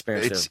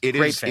experience. It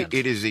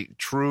Great is a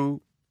true,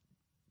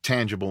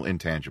 tangible,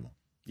 intangible.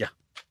 Yeah,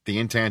 the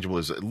intangible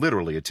is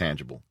literally a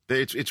tangible.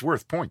 It's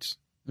worth points.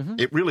 Mm-hmm.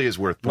 It really is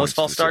worth points. Most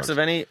false starts of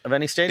any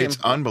stadium.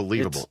 It's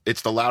unbelievable.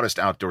 It's the loudest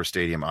outdoor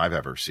stadium I've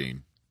ever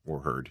seen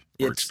or heard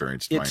or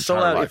experienced. It's so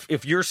loud.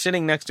 If you're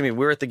sitting next to me,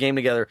 we're at the game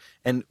together,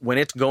 and when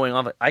it's going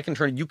off, I can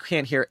turn. You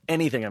can't hear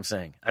anything I'm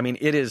saying. I mean,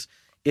 it is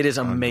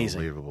amazing.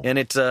 Unbelievable. And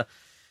it's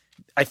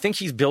I think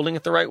he's building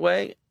it the right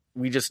way.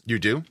 You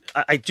do?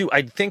 I do.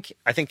 I think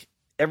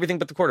everything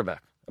but the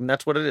quarterback. I mean,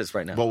 that's what it is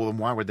right now. Well, then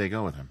why would they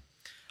go with him?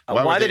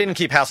 Why they didn't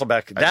keep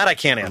Hasselbeck, that I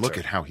can't answer. Look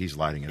at how he's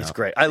lighting it up. It's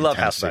great. I love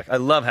Hasselbeck. I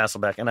love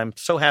Hasselbeck, and I'm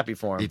so happy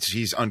for him.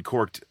 He's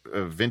uncorked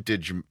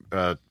vintage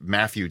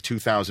Matthew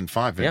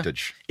 2005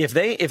 vintage. Yeah. If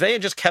they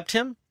had just kept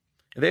him,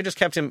 they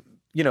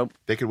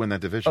could win that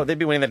division. Oh, they'd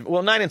be winning that.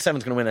 Well, 9-7 is going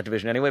to win that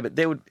division anyway, but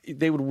they would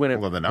win it.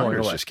 Well, the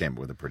Niners just came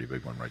with a pretty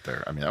big one right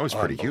there. I mean, that was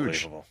pretty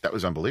huge. That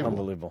was unbelievable.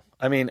 Unbelievable.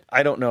 I mean,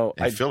 I don't know.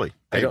 And Philly.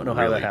 I don't know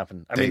how that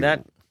happened. I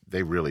mean,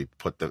 they really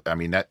put that,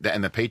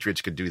 and the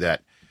Patriots could do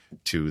that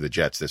to the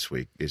Jets this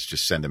week, is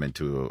just send them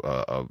into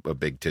a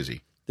big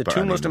tizzy. The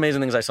two most amazing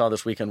things I saw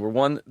this weekend were,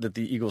 one, that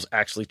the Eagles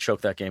actually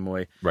choked that game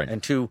away. Right.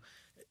 And two,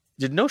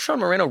 did Sean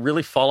Moreno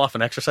really fall off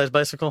an exercise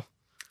bicycle?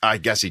 I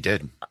guess he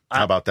did.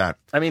 How about that?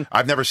 I mean,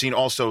 I've never seen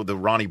also the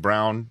Ronnie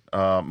Brown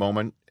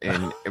moment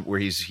where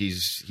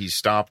he's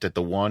stopped at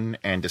the 1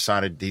 and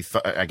decided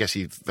I guess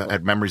he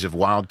had memories of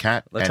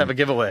Wildcat. Let's have a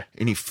giveaway.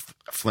 And he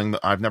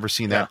I've never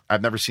seen that. Yeah.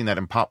 I've never seen that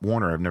in Pop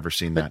Warner. I've never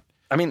seen that.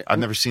 I mean, I've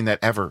never seen that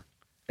ever.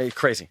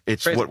 Crazy.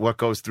 It's crazy. What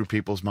goes through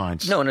people's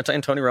minds. No, and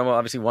Tony Romo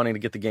obviously wanting to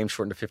get the game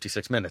shortened to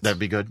 56 minutes. That'd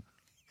be good.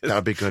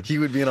 That'd be good. He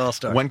would be an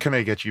all-star. When can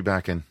I get you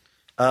back in?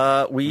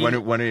 When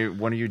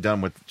are you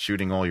done with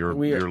shooting all your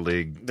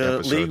league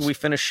episodes? The league we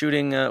finished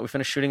shooting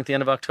at the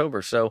end of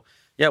October. So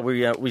yeah,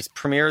 we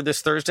premiere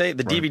this Thursday.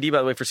 The DVD, by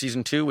the way, for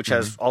season 2, which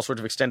has all sorts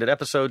of extended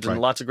episodes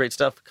and lots of great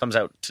stuff, comes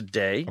out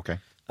today. Okay.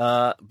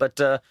 But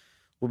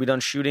we'll be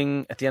done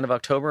shooting at the end of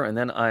October, and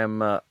then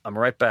I'm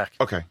right back.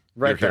 Okay.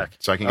 Right back.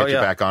 So I can get you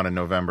back on in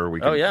November.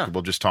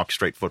 We'll just talk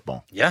straight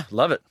football. Yeah,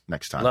 love it.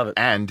 Next time. Love it.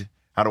 And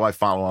how do I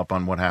follow up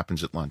on what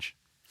happens at lunch?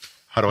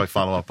 How do I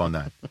follow up on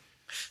that?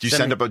 Do you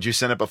send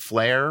up a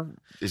flare?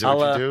 Is that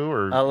what you do,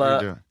 or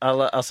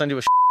I'll send you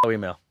a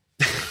email.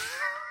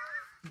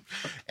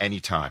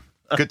 Anytime.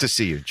 Good to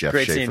see you, Jeff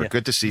Great Schaffer. seeing you.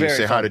 Good to see you.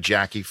 Say hi to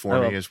Jackie for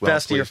me as well.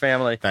 Best to your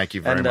family. Thank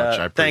you very much.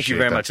 I appreciate Thank you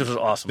very that. much. This was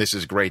awesome. This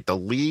is great. The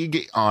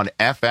League on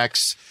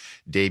FX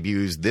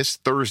debuts this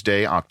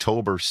Thursday,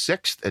 October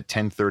 6th at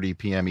 10:30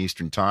 p.m.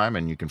 Eastern Time,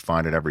 and you can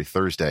find it every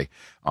Thursday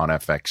on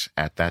FX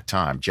at that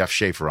time. Jeff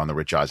Schaffer on the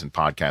Rich Eisen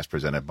podcast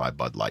presented by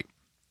Bud Light.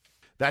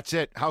 That's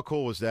it. How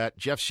cool was that?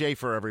 Jeff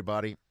Schaffer,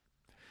 everybody.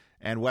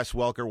 And Wes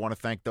Welker, want to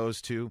thank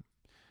those two.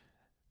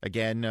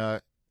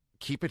 Again,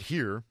 keep it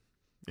here,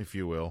 if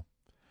you will,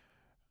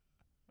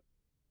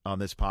 on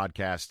this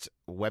podcast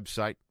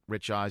website,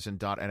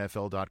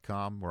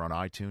 richeisen.nfl.com. We're on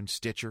iTunes,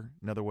 Stitcher,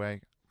 another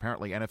way.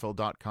 Apparently,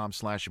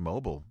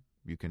 NFL.com/mobile.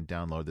 You can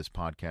download this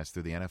podcast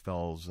through the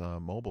NFL's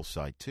mobile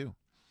site, too.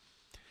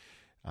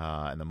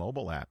 And the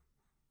mobile app.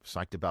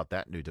 Psyched about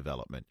that new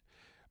development.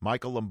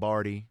 Michael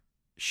Lombardi,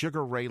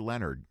 Sugar Ray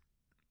Leonard,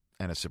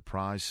 and a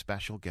surprise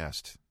special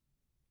guest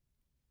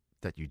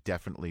that you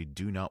definitely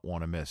do not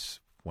want to miss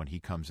when he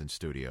comes in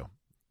studio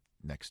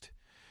next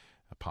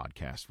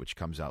podcast, which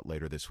comes out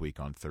later this week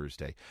on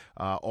Thursday.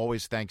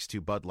 Always thanks to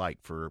Bud Light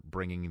for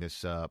bringing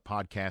this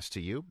podcast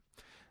to you.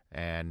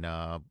 And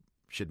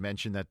should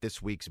mention that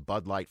this week's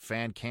Bud Light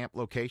fan camp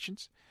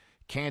locations,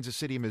 Kansas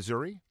City,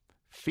 Missouri,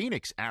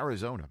 Phoenix,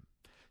 Arizona,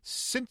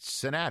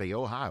 Cincinnati,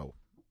 Ohio,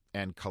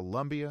 and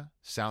Columbia,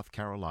 South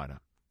Carolina.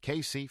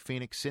 KC,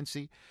 Phoenix,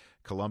 Cincy,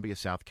 Columbia,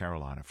 South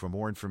Carolina. For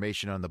more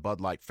information on the Bud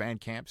Light fan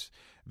camps,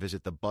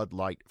 visit the Bud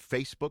Light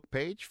Facebook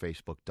page,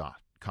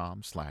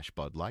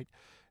 facebook.com/Bud Light.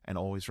 And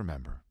always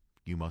remember,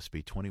 you must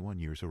be 21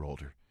 years or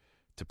older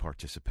to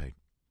participate.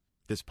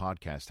 This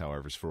podcast,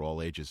 however, is for all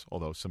ages,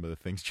 although some of the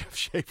things Jeff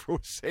Schaffer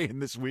was saying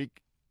this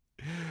week.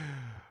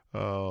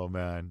 Oh,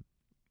 man.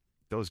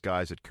 Those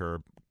guys at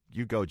Curb,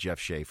 you go, Jeff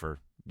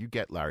Schaffer. You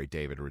get Larry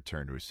David to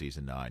return to his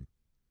season 9.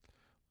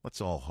 Let's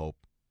all hope.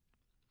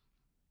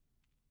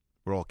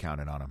 We're all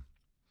counting on him.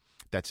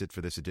 That's it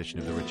for this edition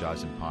of the Rich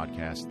Eisen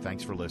podcast.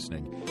 Thanks for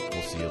listening.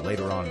 We'll see you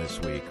later on this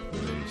week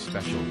with a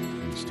special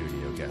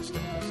in-studio guest.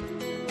 Don't miss it.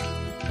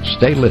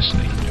 Stay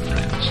listening to